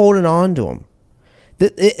still holding on to him.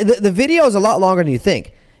 The video is a lot longer than you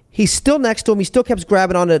think. He's still next to him. He still keeps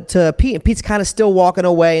grabbing on to Pete, and Pete's kind of still walking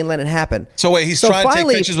away and letting it happen. So wait, he's trying to take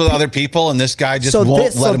pictures with other people, and this guy just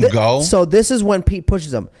won't let him go? So this is when Pete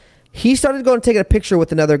pushes him. He started going to take a picture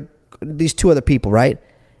with these two other people, right?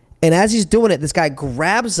 And as he's doing it, this guy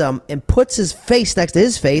grabs him and puts his face next to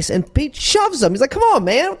his face, and Pete shoves him. He's like, come on,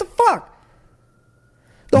 man, what the fuck?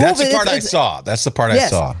 That's the part I saw. That's the part I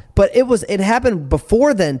saw. But it happened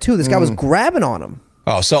before then, too. This guy was grabbing on him.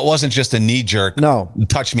 Oh, so it wasn't just a knee jerk. No,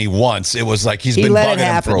 touch me once. It was like he's been let bugging it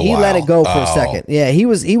happen. him for a he while. Let it go for a second. Yeah, he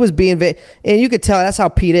was being, and you could tell that's how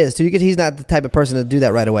Pete is too. He's not the type of person to do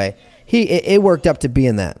that right away. It worked up to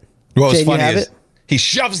being that. What's Jay, funny is he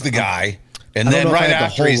shoves the guy, and then right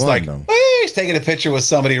after he's like, he's taking a picture with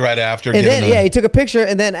somebody right after. And then he took a picture,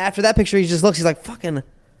 and then after that picture, he just looks. He's like, fucking.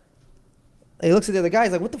 He looks at the other guy.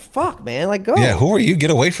 He's like, what the fuck, man? Like, go. Yeah, who are you? Get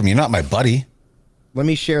away from me. You're not my buddy. Let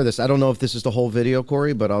me share this. I don't know if this is the whole video,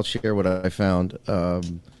 Corey, but I'll share what I found. Here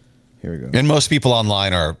we go. And most people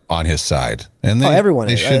online are on his side. And everyone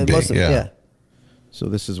they is. should be. Yeah. So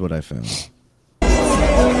this is what I found.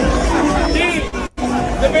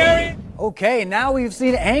 Okay, now we've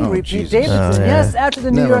seen angry Pete Jesus. Davidson. Yes, after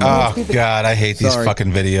the New York Oh, Knicks beat God, I hate these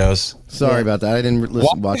fucking videos. Sorry about that. I didn't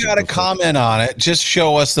watch you it. got to comment on it. Just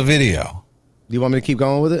show us the video. Do you want me to keep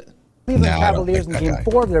going with it? Cleveland Cavaliers in Game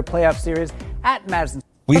 4 of their playoff series at Madison.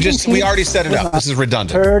 We already set it up. This is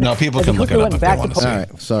redundant. No, people can look it up if they want to see. All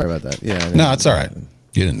right, sorry about that. Yeah. No, it's all right.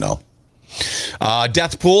 You didn't know.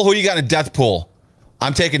 Death pool. Who you got in death pool?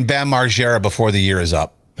 I'm taking Bam Margera before the year is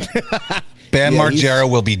up. Bam Margera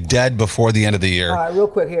will be dead before the end of the year. All right, real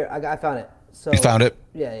quick here. I found it. So you found it?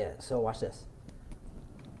 Yeah. So watch this.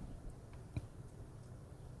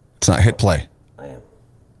 It's not hit play. I am.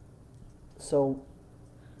 So.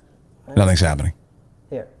 Nothing's happening.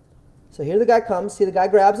 Here. So here the guy comes. See the guy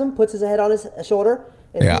grabs him, puts his head on his shoulder,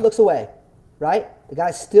 and Pete looks away. Right? The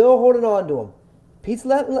guy's still holding on to him. Pete's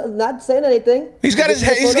not saying anything. He's got his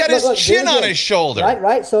chin on his shoulder.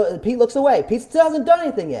 Right. So Pete looks away. Pete still hasn't done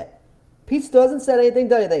anything yet. Pete still hasn't said anything,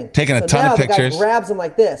 done anything. Taking a ton of pictures. The guy grabs him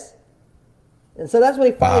like this. And so that's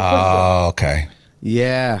when he finally pushes him. Oh, okay.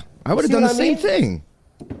 Yeah. I would have done the same thing.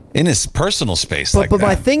 In his personal space But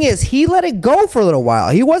my thing is, he let it go for a little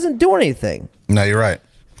while. He wasn't doing anything. No, you're right.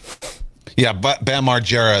 Yeah, but Bam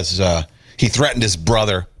Margera's, he threatened his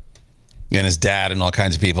brother and his dad and all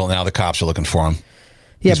kinds of people. Now the cops are looking for him.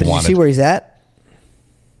 Yeah, but did you see where he's at?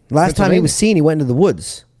 Last time he was seen, he went into the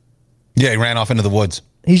woods. Yeah, he ran off into the woods.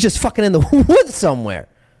 He's just fucking in the woods somewhere.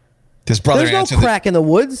 His brother There's no crack in the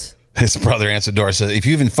woods. His brother answered the door, said, if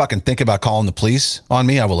you even fucking think about calling the police on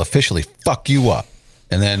me, I will officially fuck you up.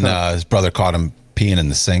 And then his brother caught him peeing in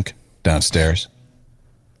the sink downstairs.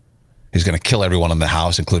 He's going to kill everyone in the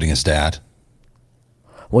house, including his dad.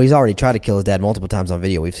 Well, he's already tried to kill his dad multiple times on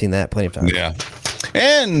video. We've seen that plenty of times. Yeah.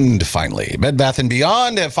 And finally, Bed Bath &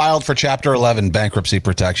 Beyond have filed for Chapter 11 bankruptcy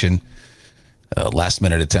protection.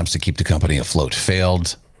 Last-minute attempts to keep the company afloat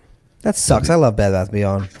failed. That sucks. I love Bed Bath &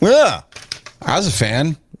 Beyond. Yeah. I was a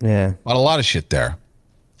fan. Yeah. Bought a lot of shit there.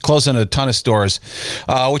 Closing a ton of stores,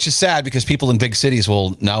 which is sad because people in big cities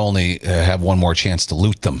will now only have one more chance to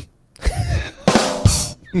loot them.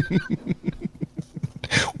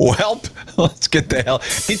 Well, let's get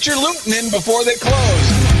your looting in before they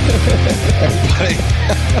close. Everybody.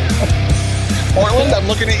 Portland, I'm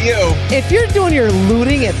looking at you. If you're doing your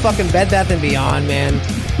looting at fucking Bed Bath & Beyond, man,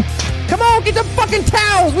 come on, get the fucking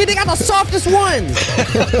towels. We got the softest ones.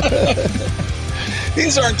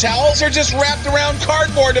 These aren't towels. They're just wrapped around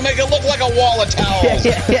cardboard to make it look like a wall of towels.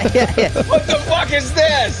 Yeah. What the fuck is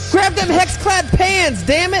this? Grab them hex-clad pans,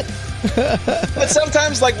 damn it. But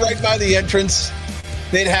sometimes, like right by the entrance,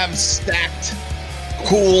 they'd have stacked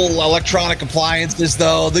cool electronic appliances,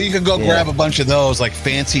 though. Then you could go grab a bunch of those, like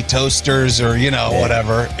fancy toasters or,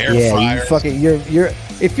 whatever, air fryers.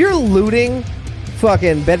 If you're looting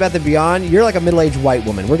fucking Bed Bath & Beyond, you're like a middle-aged white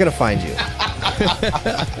woman. We're going to find you.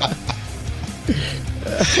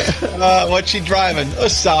 What's she driving? A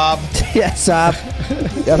Saab. Yeah, Saab.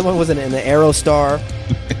 The other one was an Aerostar.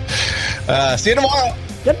 See you tomorrow.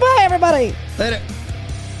 Goodbye, everybody. Later.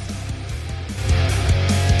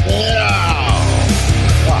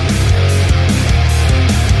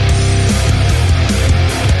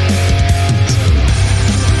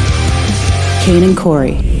 Kane and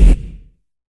Corey.